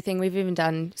tried everything. We've even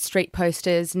done street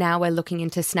posters. Now we're looking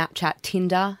into Snapchat,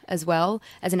 Tinder as well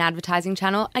as an advertising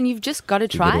channel. And you've just got to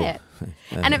try it.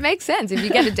 And it makes sense. If you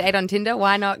get a date on Tinder,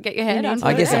 why not get your head on?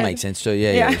 I guess that makes sense too.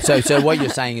 Yeah. So what you're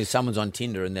saying is someone's on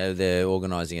Tinder and they're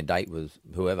organising a date with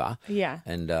whoever. Yeah.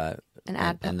 And an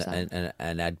ad pops up. And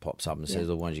an ad pops up and says,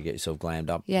 "Well, why don't you get yourself glammed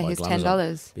up?" Yeah, here's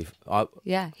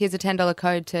 $10. Here's a $10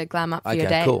 code to glam up for your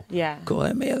date. Cool. Yeah, cool.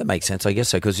 That makes sense, I guess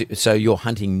so. Because you're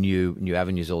hunting new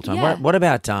avenues all the time. Yeah. What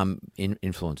about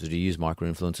influencers? Do you use micro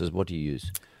influencers? What do you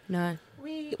use? No.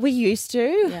 We used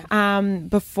to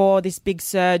before this big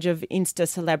surge of Insta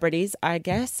celebrities, I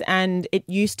guess, and it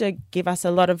used to give us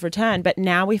a lot of return. But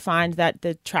now we find that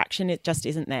the traction, it just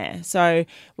isn't there. So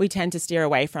we tend to steer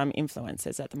away from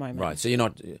influencers at the moment. Right. So you're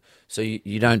not. So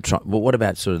you don't try. Well, what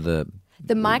about sort of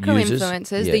the micro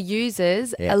influencers, the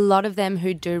users, Yeah. a lot of them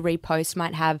who do repost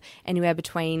might have anywhere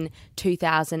between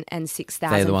 2,000 and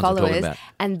 6,000 followers,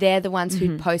 and they're the ones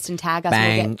who post and tag us.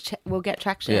 Bang. We'll get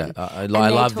traction. Yeah, I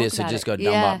love this. It just got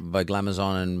done up by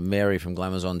Glamazon, and Mary from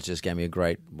Glamazon just gave me a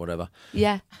great whatever.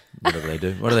 Yeah. Whatever they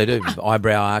do. What do they do?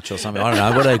 Eyebrow arch or something? I don't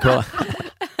know. What do they call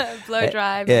it? Blow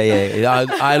dry. Yeah.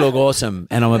 I look awesome,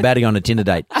 and I'm about to go on a Tinder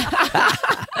date.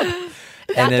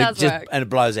 That does work. And it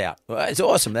blows out. It's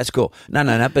awesome. That's cool.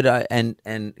 No. But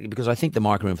and because I think the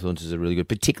micro influencers are really good,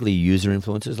 particularly user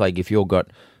influencers. Like if you've got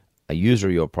a user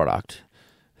of your product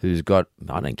who's got,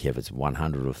 I don't care if it's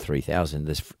 100 or 3,000,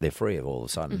 they're free all of a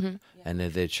sudden, and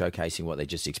they're showcasing what they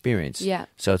just experienced. Yeah.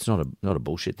 So it's not a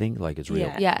bullshit thing. Like it's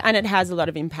real. Yeah, and it has a lot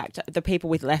of impact. The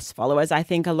people with less followers, I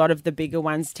think a lot of the bigger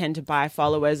ones tend to buy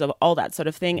followers of all that sort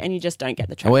of thing, and you just don't get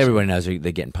the traction. Well, everybody knows they're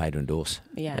getting paid to endorse.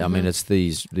 Yeah. I mean, it's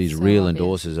these real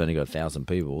endorsers only got 1,000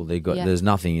 people. There's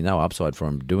nothing, no upside for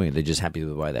them doing it. They're just happy with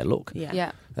the way they look.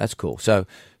 Yeah. That's cool. So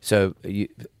you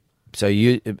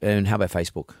and how about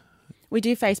Facebook? We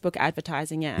do Facebook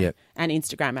advertising, Yep. and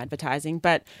Instagram advertising,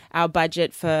 but our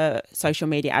budget for social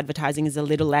media advertising is a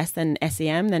little less than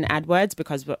SEM, than AdWords,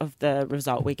 because of the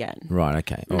result we get. Right,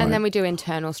 okay. All and right. then we do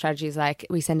internal strategies, like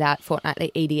we send out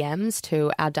fortnightly EDMs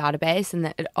to our database, and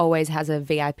that it always has a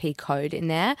VIP code in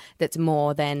there that's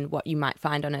more than what you might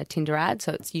find on a Tinder ad.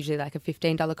 So it's usually like a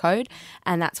 $15 code,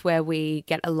 and that's where we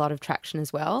get a lot of traction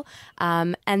as well.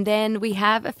 And then we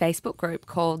have a Facebook group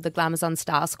called the Glamazon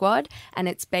Star Squad, and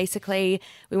it's basically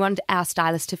we want our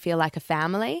stylists to feel like a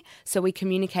family. So we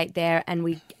communicate there and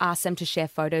we ask them to share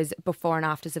photos before and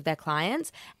afters of their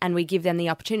clients, and we give them the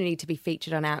opportunity to be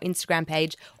featured on our Instagram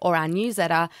page or our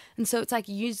newsletter. And so it's like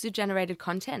user-generated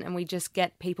content, and we just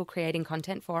get people creating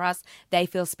content for us. They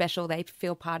feel special. They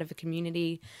feel part of a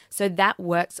community. So that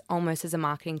works almost as a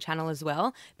marketing channel as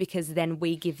well, because then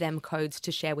we give them codes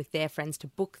to share with their friends to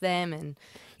book them. And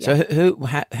So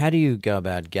how do you go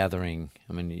about gathering?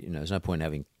 I mean, there's no point in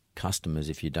having customers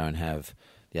if you don't have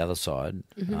the other side,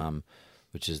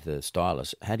 which is the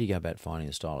stylist. How do you go about finding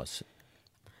a stylist?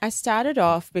 I started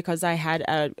off because I had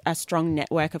a strong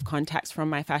network of contacts from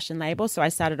my fashion label. So I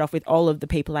started off with all of the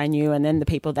people I knew and then the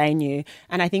people they knew.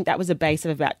 And I think that was a base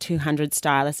of about 200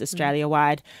 stylists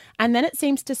Australia-wide. And then it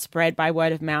seems to spread by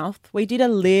word of mouth. We did a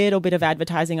little bit of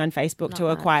advertising on Facebook to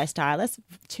acquire stylists,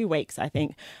 2 weeks, I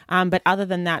think. But other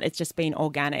than that, it's just been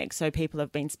organic. So people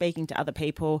have been speaking to other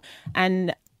people.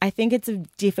 And I think it's a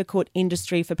difficult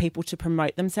industry for people to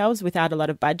promote themselves without a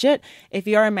lot of budget. If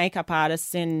you're a makeup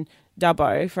artist in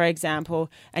Dubbo, for example,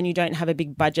 and you don't have a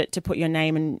big budget to put your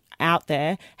name out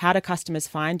there, how do customers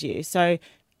find you? So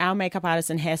our makeup artists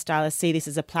and hairstylists see this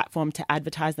as a platform to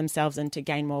advertise themselves and to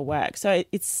gain more work. So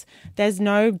there's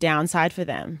no downside for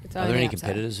them. Are there any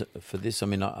competitors for this? I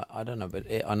mean, I don't know, but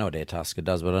I know what Airtasker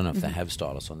does, but I don't know if they have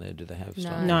stylists on there. Do they have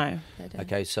stylists? No.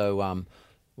 Okay, so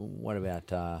what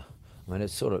about? I mean,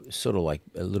 it's sort of like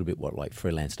a little bit what like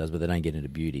freelance does, but they don't get into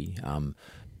beauty.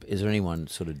 Is there anyone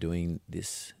sort of doing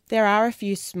this? There are a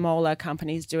few smaller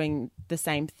companies doing the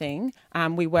same thing.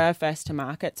 We were first to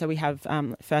market, so we have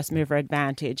first mover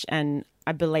advantage, and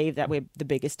I believe that we're the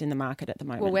biggest in the market at the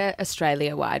moment. Well, we're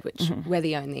Australia-wide, which we're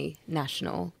the only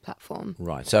national platform.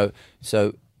 Right. So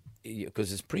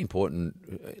because it's pretty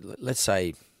important. Let's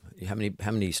say how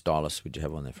many stylists would you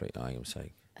have on there? I would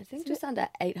say. I think just under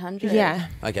 800. Yeah.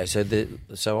 Okay,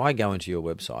 so I go into your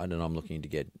website and I'm looking to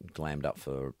get glammed up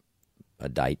for a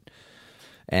date,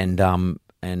 and I'm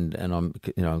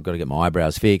I've got to get my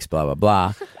eyebrows fixed, blah blah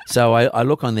blah. So I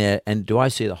look on there, and do I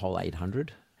see the whole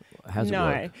 800? How's it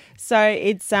work? No. So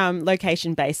it's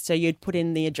location based. So you'd put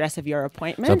in the address of your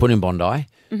appointment. So I put in Bondi,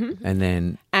 and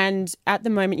then. And at the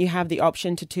moment, you have the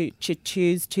option to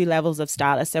choose 2 levels of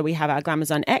stylists. So we have our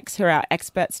Glamazon X, who are our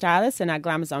expert stylists, and our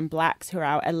Glamazon Blacks, who are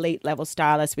our elite level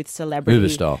stylists with celebrity Uber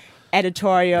style.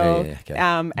 editorial okay.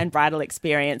 and bridal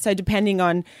experience. So depending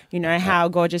on how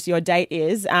gorgeous your date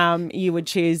is, you would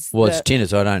choose. Well, it's Tinder,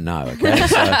 so I don't know. Okay,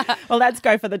 so well, let's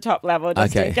go for the top level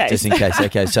just in case. Just in case.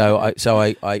 Okay, so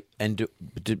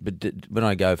when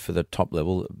I go for the top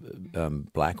level,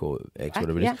 Black or X,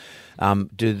 whatever it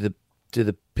is, do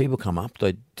the people come up?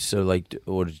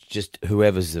 Or just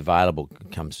whoever's available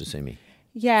comes to see me?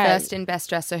 Yeah. First in best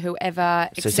dress, so whoever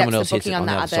accepts someone the else hits booking it on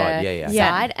the other side.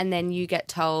 side, and then you get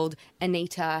told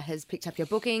Anita has picked up your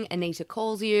booking, Anita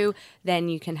calls you, then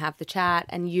you can have the chat,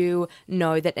 and you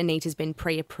know that Anita's been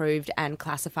pre-approved and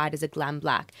classified as a Glam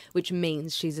Black, which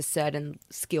means she's a certain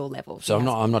skill level. So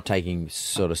I'm not taking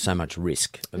sort of so much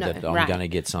risk that I'm going to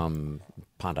get some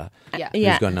punter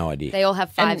who's got no idea. They all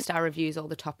have 5-star reviews, all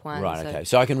the top ones. Right, okay.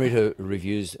 So I can read her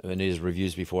reviews, Anita's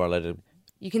reviews, before I let her.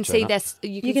 You can see their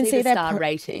star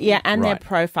rating. Yeah, and their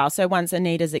profile. So once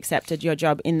Anita's accepted your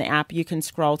job in the app, you can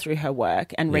scroll through her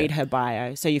work and read her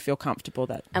bio, so you feel comfortable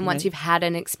that. And once you've had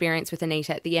an experience with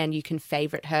Anita at the end, you can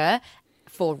favourite her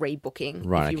for rebooking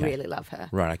if you really love her.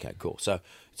 Right. Okay. Cool. So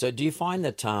do you find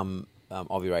that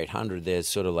of your 800, there's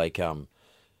sort of like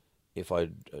if I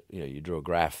you draw a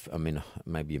graph, I mean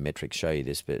maybe your metrics show you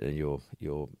this, but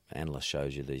your analyst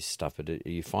shows you this stuff. But are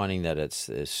you finding that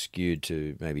it's skewed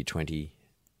to maybe 20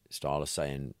 stylists,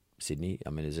 say in Sydney? I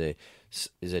mean, is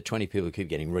there 20 people who keep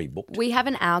getting rebooked? We have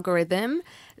an algorithm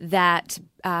that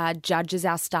judges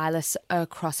our stylists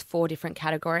across 4 different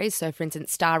categories. So, for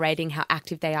instance, star rating, how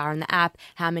active they are in the app,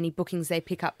 how many bookings they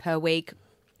pick up per week,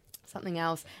 something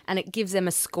else, and it gives them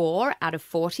a score out of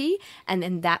 40, and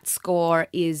then that score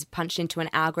is punched into an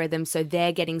algorithm, so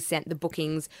they're getting sent the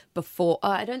bookings before.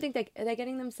 I don't think are they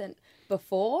getting them sent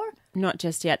before? Not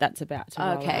just yet. That's about to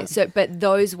roll Okay, out. so but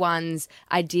those ones,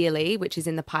 ideally, which is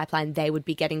in the pipeline, they would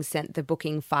be getting sent the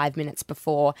booking 5 minutes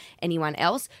before anyone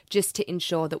else, just to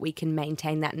ensure that we can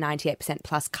maintain that 98%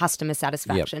 plus customer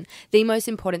satisfaction. The most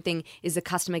important thing is the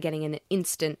customer getting an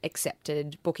instant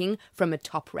accepted booking from a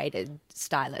top-rated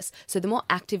stylist. So the more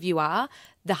active you are,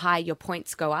 the higher your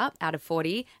points go up out of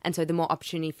 40, and so the more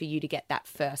opportunity for you to get that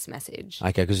first message.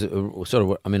 Okay, because sort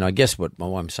of, I mean, I guess why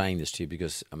I'm saying this to you,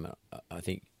 because I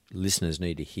think listeners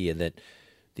need to hear that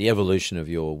the evolution of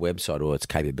your website or its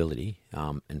capability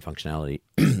and functionality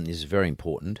is very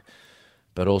important,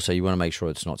 but also you want to make sure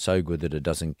it's not so good that it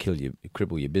doesn't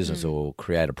cripple your business or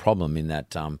create a problem in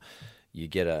that you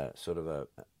get a sort of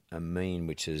a mean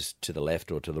which is to the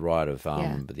left or to the right of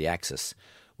the axis,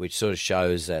 which sort of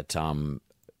shows that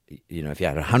if you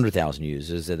had 100,000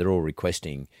 users, that they're all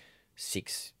requesting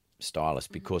 6 stylists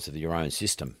because of your own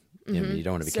system. You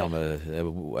don't want to become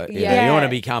you don't want to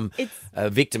become a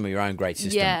victim of your own great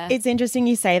system. Yeah. It's interesting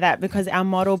you say that, because our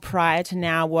model prior to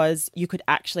now was you could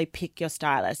actually pick your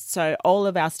stylist. So all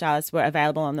of our stylists were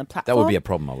available on the platform. That would be a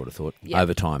problem, I would have thought,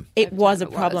 over time. It was a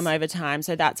problem over time,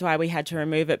 so that's why we had to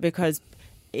remove it, because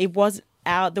it was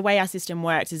the way our system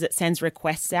works is it sends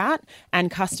requests out,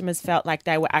 and customers felt like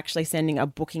they were actually sending a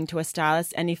booking to a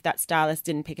stylist, and if that stylist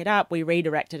didn't pick it up, we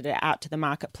redirected it out to the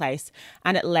marketplace,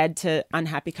 and it led to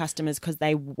unhappy customers because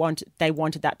they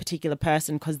wanted that particular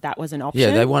person because that was an option.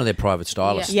 Yeah, they wanted their private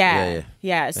stylist. Yeah.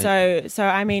 So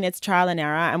I mean, it's trial and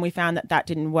error, and we found that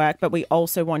didn't work, but we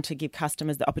also want to give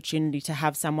customers the opportunity to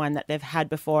have someone that they've had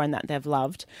before and that they've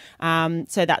loved.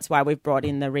 So that's why we've brought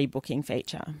in the rebooking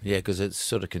feature. Yeah, because it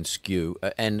sort of can skew,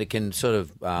 and it can sort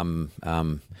of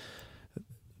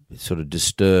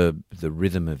disturb the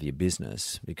rhythm of your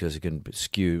business because it can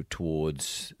skew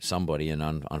towards somebody,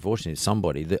 and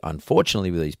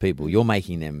unfortunately with these people, you're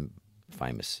making them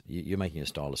famous. You're making a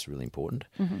stylist really important.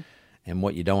 Mm-hmm. And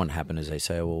what you don't want to happen is they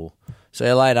say, well, see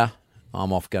you later,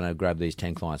 I'm off going to grab these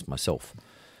 10 clients myself.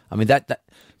 I mean, that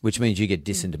which means you get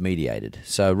disintermediated.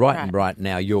 So right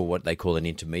now, you're what they call an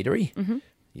intermediary. Mm-hmm.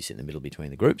 You sit in the middle between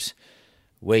the groups.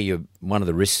 One of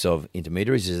the risks of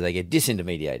intermediaries is they get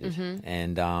disintermediated, mm-hmm.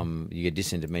 and you get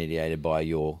disintermediated by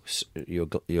your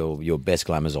best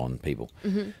glamazon people.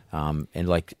 Mm-hmm. And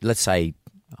like, let's say,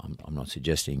 I'm not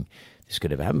suggesting this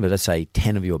could ever happen, but let's say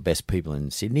 10 of your best people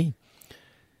in Sydney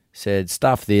said,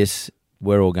 stuff this,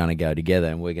 we're all going to go together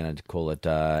and we're going to call it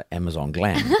Amazon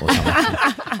Glam or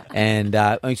something. And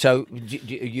so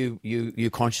you're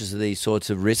conscious of these sorts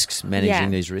of risks,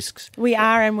 managing these risks? We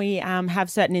are, and we have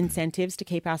certain incentives to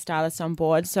keep our stylists on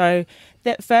board. So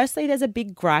firstly, there's a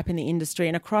big gripe in the industry,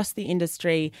 and across the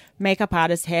industry, makeup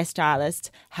artists,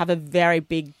 hairstylists have a very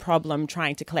big problem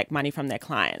trying to collect money from their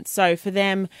clients. So for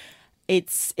them,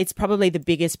 it's probably the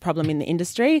biggest problem in the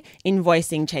industry,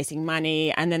 invoicing, chasing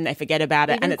money, and then they forget about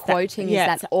it. Even and quoting is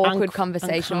that awkward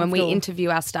conversation. When we interview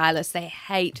our stylists, they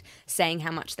hate saying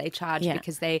how much they charge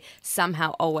because they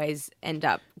somehow always end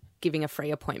up giving a free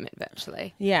appointment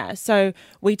virtually. Yeah, so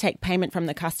we take payment from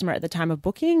the customer at the time of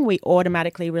booking. We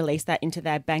automatically release that into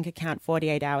their bank account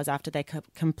 48 hours after they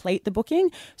complete the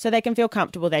booking, so they can feel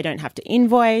comfortable. They don't have to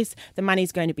invoice. The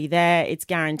money's going to be there. It's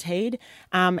guaranteed.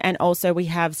 And also we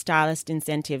have stylist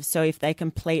incentives. So if they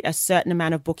complete a certain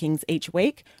amount of bookings each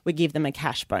week, we give them a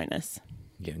cash bonus.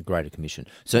 Yeah, greater commission.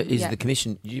 So is the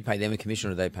commission, do you pay them a commission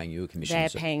or are they paying you a commission? They're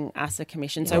paying us a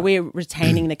commission. So we're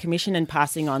retaining the commission and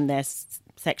passing on their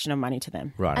section of money to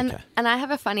them. Right, okay. And I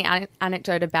have a funny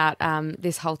anecdote about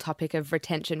this whole topic of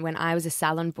retention. When I was a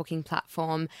salon booking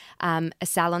platform, a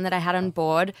salon that I had on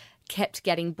board kept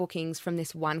getting bookings from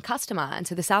this one customer. And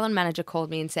so the salon manager called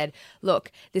me and said,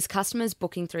 look, this customer's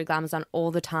booking through Glamazon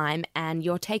all the time and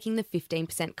you're taking the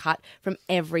 15% cut from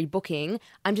every booking.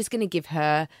 I'm just going to give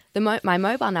her my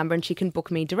mobile number and she can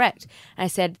book me direct. And I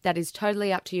said, that is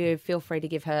totally up to you. Feel free to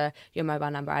give her your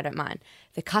mobile number. I don't mind.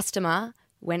 The customer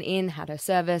went in, had her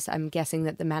service. I'm guessing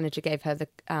that the manager gave her the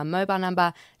mobile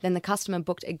number. Then the customer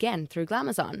booked again through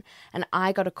Glamazon. And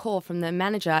I got a call from the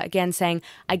manager again saying,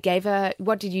 I gave her,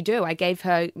 what did you do? I gave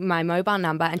her my mobile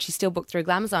number and she still booked through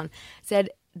Glamazon.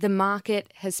 Said, the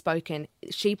market has spoken.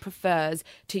 She prefers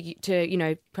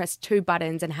to press two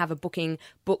buttons and have a booking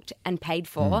booked and paid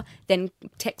for than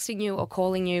texting you or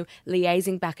calling you,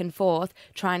 liaising back and forth,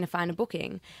 trying to find a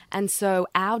booking. And so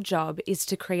our job is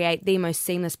to create the most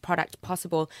seamless product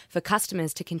possible for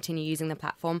customers to continue using the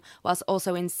platform, whilst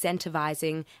also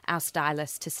incentivizing our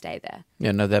stylists to stay there.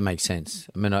 Yeah, no, that makes sense.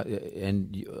 I mean,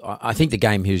 I think the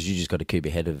game here is you just got to keep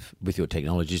ahead with your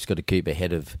technology. You just got to keep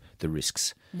ahead of the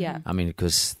risks. Yeah. I mean,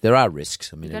 because there are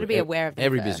risks. I mean, you've got to be aware of them.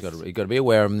 Every business you've got to be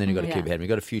aware of them, then you've got to keep ahead. You've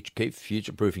got to keep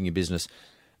future-proofing your business.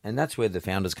 And that's where the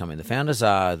founders come in. The founders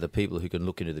are the people who can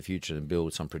look into the future and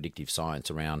build some predictive science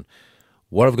around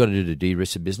what I've got to do to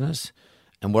de-risk a business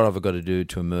and what I've got to do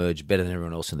to emerge better than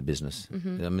everyone else in the business.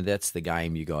 Mm-hmm. I mean, that's the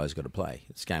game you guys got to play.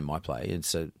 It's the game I play. And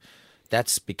so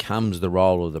that becomes the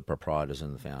role of the proprietors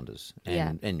and the founders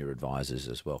and your advisors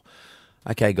as well.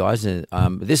 Okay, guys.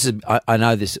 This is. I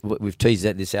know this. We've teased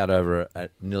this out over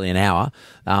nearly an hour,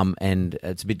 and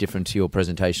it's a bit different to your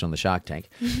presentation on the Shark Tank.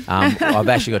 I've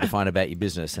actually got to find about your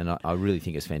business, and I really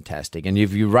think it's fantastic. And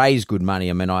if you raise good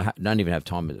money, I mean, I don't even have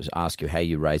time to ask you how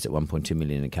you raised at 1.2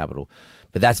 million in capital,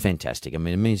 but that's fantastic. I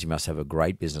mean, it means you must have a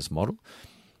great business model.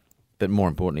 But more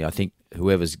importantly, I think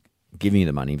whoever's giving you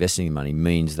the money, investing the money,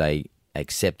 means they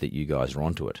accept that you guys are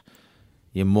onto it.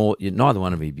 You're neither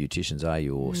one of you beauticians, are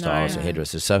you, or stylists or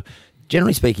hairdressers. So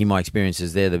generally speaking, my experience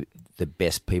is they're the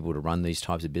best people to run these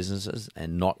types of businesses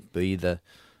and not be the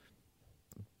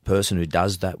person who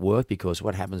does that work, because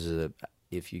what happens is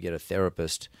if you get a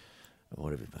therapist or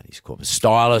whatever everybody's called, a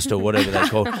stylist or whatever they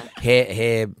call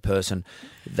hair person,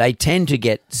 they tend to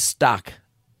get stuck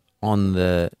on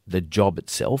the job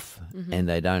itself, and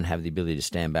they don't have the ability to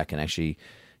stand back and actually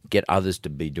get others to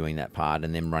be doing that part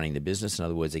and them running the business. In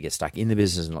other words, they get stuck in the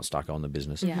business and not stuck on the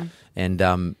business. Yeah. And,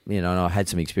 and I had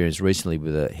some experience recently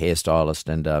with a hairstylist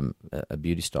and a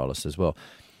beauty stylist as well.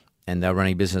 And they were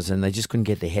running a business and they just couldn't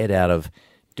get their head out of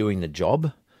doing the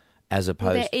job as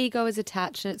opposed... Their ego is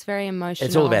attached and it's very emotional.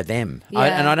 It's all about them. Yeah.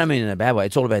 And I don't mean in a bad way.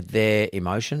 It's all about their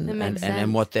emotion That makes and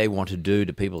sense. what they want to do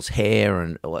to people's hair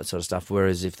and all that sort of stuff.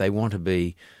 Whereas if they want to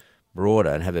be broader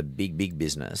and have a big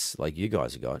business like you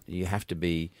guys have got, you have to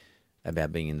be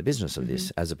about being in the business of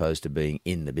this as opposed to being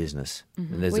in the business.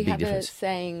 And there's a big difference. We have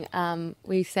a saying,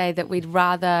 we say that we'd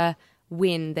rather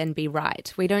win than be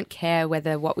right. We don't care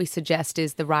whether what we suggest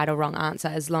is the right or wrong answer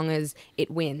as long as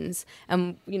it wins.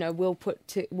 And we'll put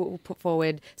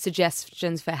forward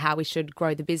suggestions for how we should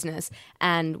grow the business,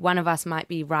 and one of us might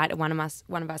be right and one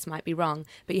of us might be wrong,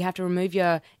 but you have to remove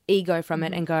your ego from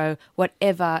it and go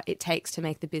whatever it takes to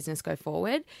make the business go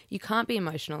forward. You can't be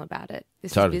emotional about it.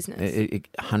 This is business.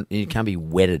 You can't be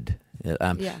wedded.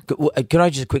 Yeah. Could I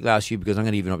just quickly ask you, because I'm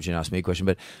going to give you an opportunity to ask me a question,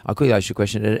 but I'll quickly ask you a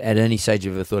question. At any stage,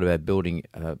 have you ever thought about building,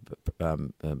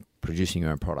 producing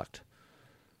your own product?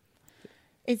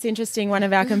 It's interesting. One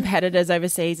of our competitors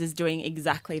overseas is doing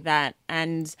exactly that.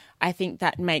 And I think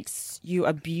that makes you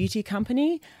a beauty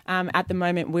company. At the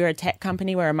moment, we're a tech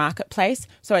company. We're a marketplace.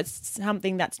 So it's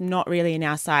something that's not really in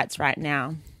our sights right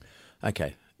now.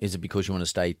 Okay. Is it because you want to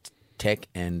stay tech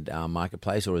and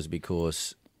marketplace, or is it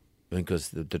because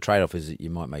the trade-off is that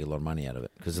you might make a lot of money out of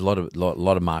it? Because there's a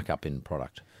lot of markup in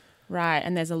product. Right,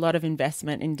 and there's a lot of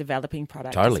investment in developing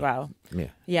product Totally. as well.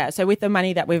 Yeah. So with the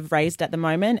money that we've raised at the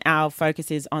moment, our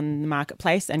focus is on the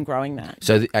marketplace and growing that.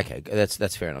 So,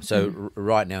 that's fair enough. So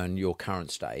right now in your current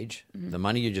stage, the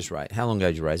money you just raised, how long ago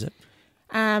did you raise it?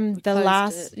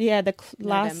 last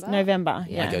November.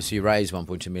 Yeah. Okay, so you raised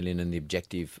 1.2 million, and the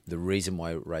objective, the reason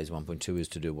why you raised 1.2 is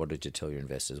to do, what did you tell your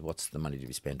investors? What's the money to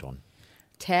be spent on?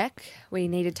 Tech. We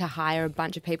needed to hire a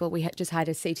bunch of people. We just hired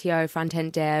a CTO,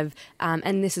 front-end dev,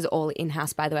 and this is all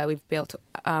in-house, by the way. We've built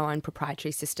our own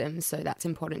proprietary systems, so that's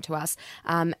important to us.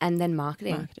 And then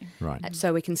marketing. Right.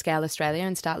 So we can scale Australia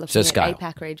and start looking at scale.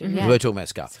 APAC region. Mm-hmm. Yeah. We're talking about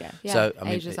scale. Yeah. So, I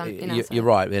mean, Asia's in our you're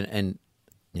right. And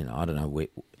I don't know.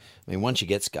 Once you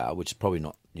get scale, which is probably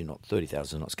not,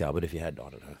 30,000 is not scale, but if you had, I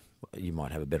don't know, you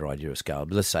might have a better idea of scale.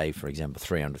 But let's say, for example,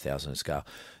 300,000 is scale.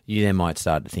 You then might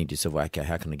start to think to yourself, okay,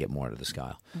 how can I get more out of the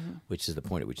scale? Mm-hmm. Which is the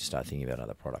point at which you start thinking about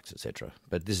other products, etc.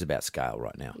 But this is about scale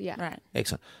right now. Yeah. Right.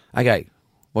 Excellent. Okay.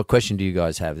 What question do you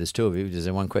guys have? There's two of you. Is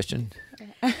there one question?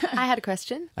 I had a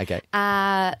question. Okay.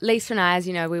 Lisa and I, as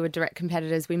you know, we were direct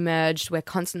competitors. We merged. We're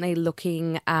constantly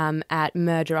looking at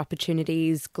merger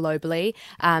opportunities globally,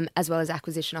 as well as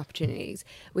acquisition opportunities.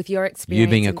 With your experience...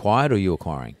 You being acquired or you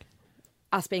acquiring?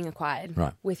 Us being acquired.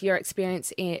 Right. With your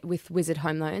experience with Wizard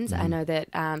Home Loans, I know that,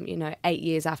 8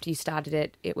 years after you started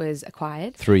it, it was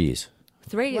acquired. 3 years.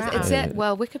 3 years. Wow. It's it.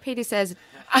 Well, Wikipedia says...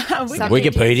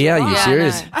 Wikipedia? Are you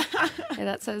serious? Yeah,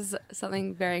 that says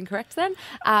something very incorrect then.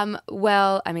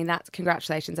 That's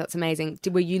congratulations. That's amazing.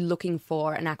 Were you looking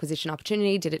for an acquisition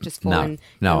opportunity? Did it just fall in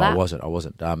No, your lap? I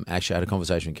wasn't. Actually, I had a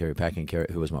conversation with Kerry Packing,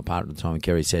 who was my partner at the time, and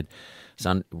Kerry said,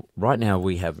 son, right now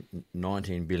we have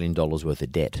 $19 billion worth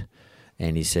of debt.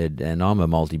 And he said, and I'm a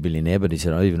multi-billionaire, but he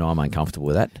said, even I'm uncomfortable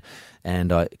with that, and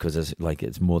because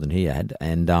it's more than he had,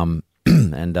 and to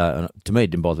me it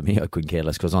didn't bother me. I couldn't care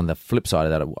less, because on the flip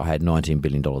side of that, I had $19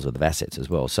 billion worth of assets as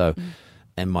well. So,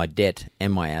 and my debt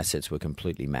and my assets were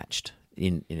completely matched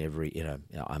in every, in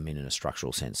a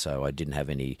structural sense. So I didn't have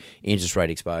any interest rate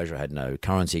exposure, I had no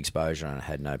currency exposure, and I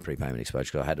had no prepayment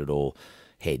exposure, because I had it all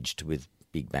hedged with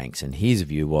big banks. And his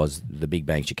view was the big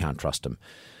banks, you can't trust them.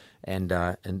 And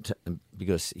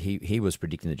because he was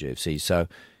predicting the GFC. So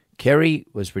Kerry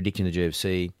was predicting the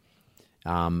GFC.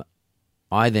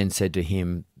 I then said to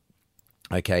him,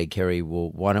 okay, Kerry, well,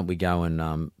 why don't we go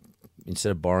and, instead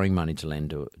of borrowing money to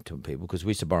lend to people, because we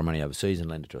used to borrow money overseas and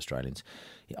lend it to Australians,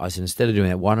 I said, instead of doing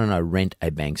that, why don't I rent a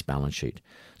bank's balance sheet?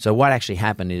 So what actually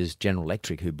happened is General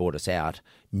Electric, who bought us out,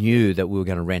 knew that we were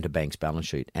going to rent a bank's balance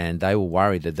sheet, and they were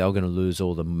worried that they were going to lose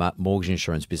all the mortgage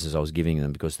insurance business I was giving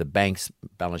them, because the bank's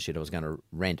balance sheet I was going to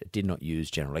rent did not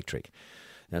use General Electric.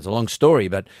 Now, it's a long story,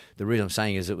 but the reason I'm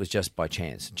saying is it was just by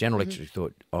chance. General Electric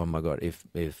thought, oh my God,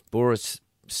 if Boris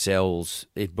rents,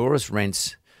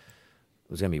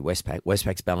 it was going to be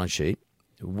Westpac's balance sheet,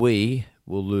 we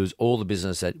will lose all the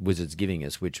business that Wizard's giving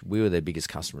us, which we were their biggest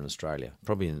customer in Australia,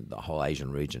 probably in the whole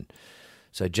Asian region.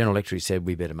 So General Electric said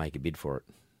we better make a bid for it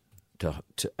to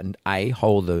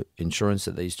hold the insurance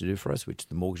that they used to do for us, which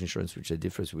the mortgage insurance, which they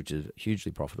did for us, which is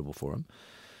hugely profitable for them.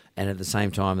 And at the same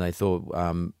time, they thought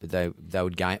they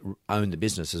would own the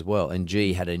business as well. And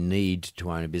G had a need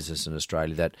to own a business in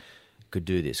Australia that could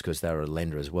do this because they were a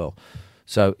lender as well.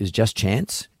 So it was just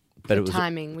chance. But it was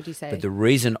timing, would you say? But the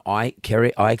reason I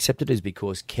accepted is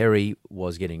because Kerry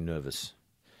was getting nervous.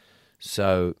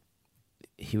 So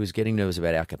he was getting nervous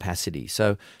about our capacity.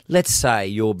 So let's say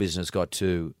your business got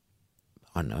to,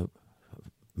 I don't know,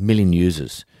 1 million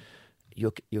users.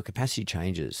 Your capacity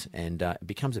changes and it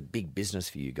becomes a big business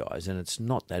for you guys, and it's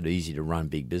not that easy to run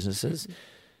big businesses.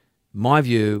 My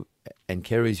view and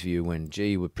Kerry's view when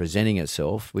GE were presenting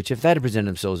itself, which if they'd have presented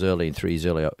themselves early, 3 years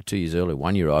earlier, 2 years earlier,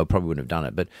 1 year, I probably wouldn't have done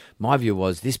it. But my view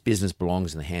was this business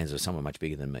belongs in the hands of someone much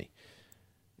bigger than me.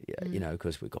 You know,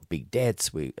 because we've got big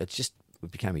debts. We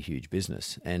became a huge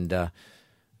business. And and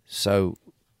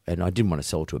I didn't want to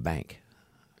sell to a bank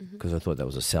because I thought that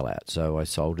was a sellout. So I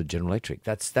sold to General Electric.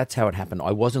 That's how it happened.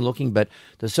 I wasn't looking, but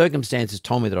the circumstances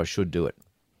told me that I should do it.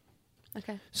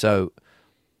 Okay. So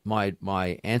my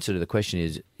answer to the question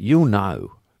is you'll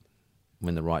know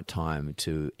when the right time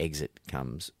to exit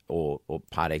comes or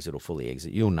part exit or fully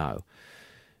exit. You'll know.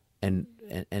 And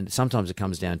sometimes it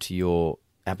comes down to your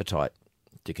appetite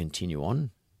to continue on.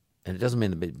 And it doesn't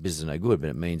mean the business is no good, but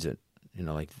it means that, you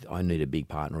know, like I need a big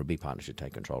partner or a big partner should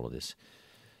take control of this.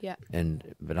 Yeah.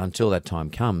 But until that time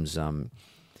comes,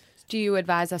 do you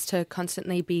advise us to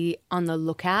constantly be on the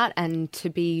lookout and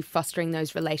to be fostering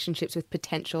those relationships with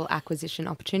potential acquisition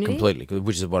opportunities? completely,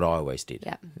 which is what I always did.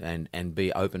 Yeah. And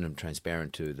be open and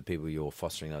transparent to the people you're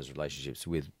fostering those relationships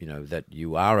with, you know, that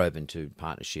you are open to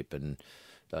partnership and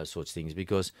those sorts of things.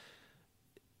 Because,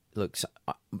 look,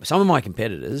 some of my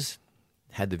competitors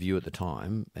had the view at the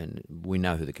time, and we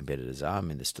know who the competitors are. I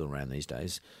mean, they're still around these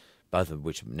days, both of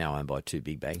which are now owned by two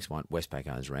big banks. One, Westpac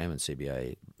owns RAM and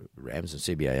CBA Rams, and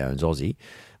CBA owns Aussie.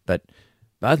 But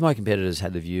both my competitors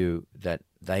had the view that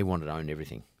they wanted to own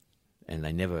everything, and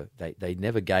they never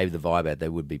gave the vibe out they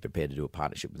would be prepared to do a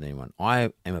partnership with anyone.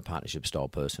 I am a partnership style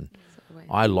person.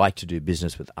 I like to do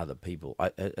business with other people.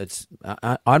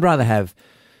 I'd rather have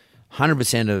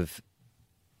 100% of,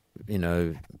 you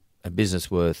know, a business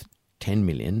worth 10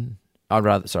 million. I'd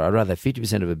rather have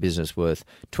 50% of a business worth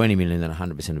 20 million than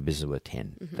 100% of a business worth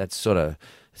 10. Mm-hmm. That's sort of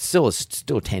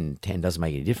still 10 doesn't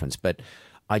make any difference, but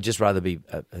I'd just rather be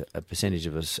a percentage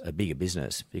of a bigger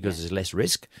business because there's less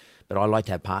risk, but I like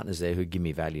to have partners there who give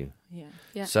me value.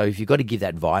 Yeah. So if you've got to give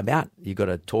that vibe out, you've got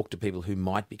to talk to people who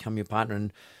might become your partner,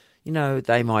 and, you know,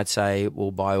 they might say,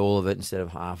 we'll buy all of it instead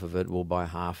of half of it, we'll buy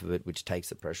half of it, which takes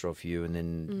the pressure off you, and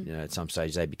then, you know, at some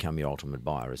stage they become your ultimate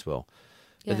buyer as well.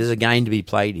 But there's a game to be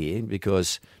played here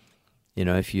because, you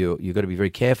know, if you've got to be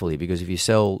very careful here, because if you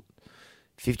sell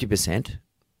 50%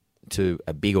 to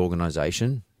a big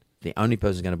organisation, the only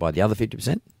person who's going to buy the other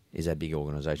 50% is that big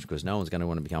organisation, because no one's going to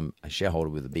want to become a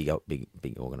shareholder with a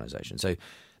big organisation. So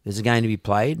there's a game to be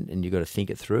played, and you've got to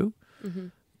think it through,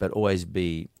 but always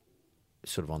be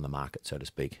sort of on the market, so to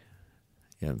speak.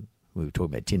 You know, we were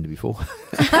talking about Tinder before.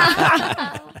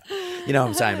 You know what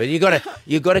I'm saying? But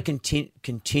you've got to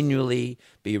continually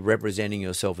be representing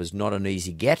yourself as not an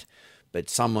easy get, but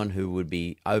someone who would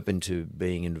be open to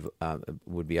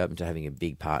having a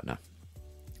big partner.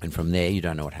 And from there, you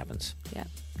don't know what happens. Yeah.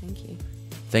 Thank you.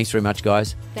 Thanks very much,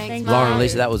 guys. Thanks, Lauren and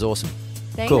Lisa, that was awesome.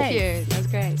 Thank you. That was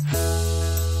great.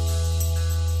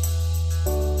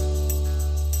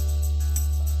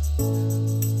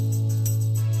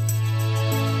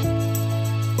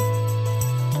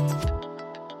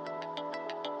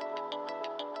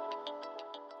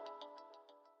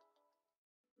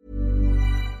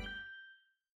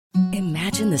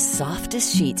 Imagine the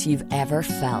softest sheets you've ever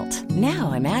felt.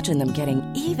 Now imagine them getting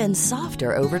even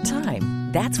softer over time.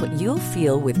 That's what you'll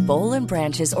feel with Boll &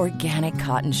 Branch's organic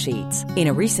cotton sheets. In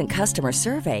a recent customer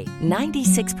survey,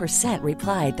 96%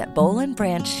 replied that Boll &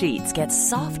 Branch sheets get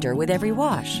softer with every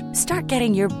wash. Start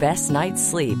getting your best night's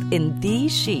sleep in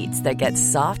these sheets that get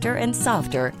softer and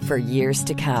softer for years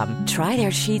to come. Try their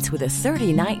sheets with a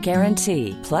 30-night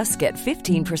guarantee. Plus, get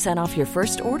 15% off your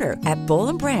first order at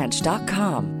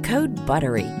bollandbranch.com. Code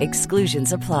BUTTERY.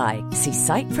 Exclusions apply. See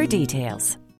site for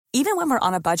details. Even when we're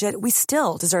on a budget, we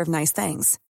still deserve nice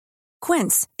things.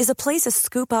 Quince is a place to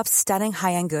scoop up stunning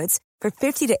high-end goods for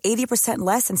 50 to 80%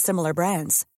 less than similar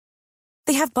brands.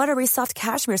 They have buttery soft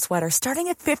cashmere sweaters starting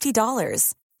at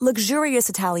 $50, luxurious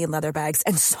Italian leather bags,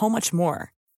 and so much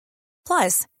more.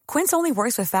 Plus, Quince only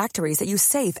works with factories that use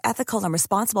safe, ethical, and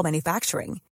responsible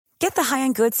manufacturing. Get the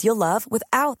high-end goods you'll love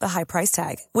without the high price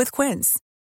tag with Quince.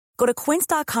 Go to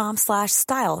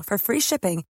quince.com/style for free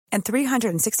shipping and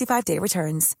 365-day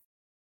returns.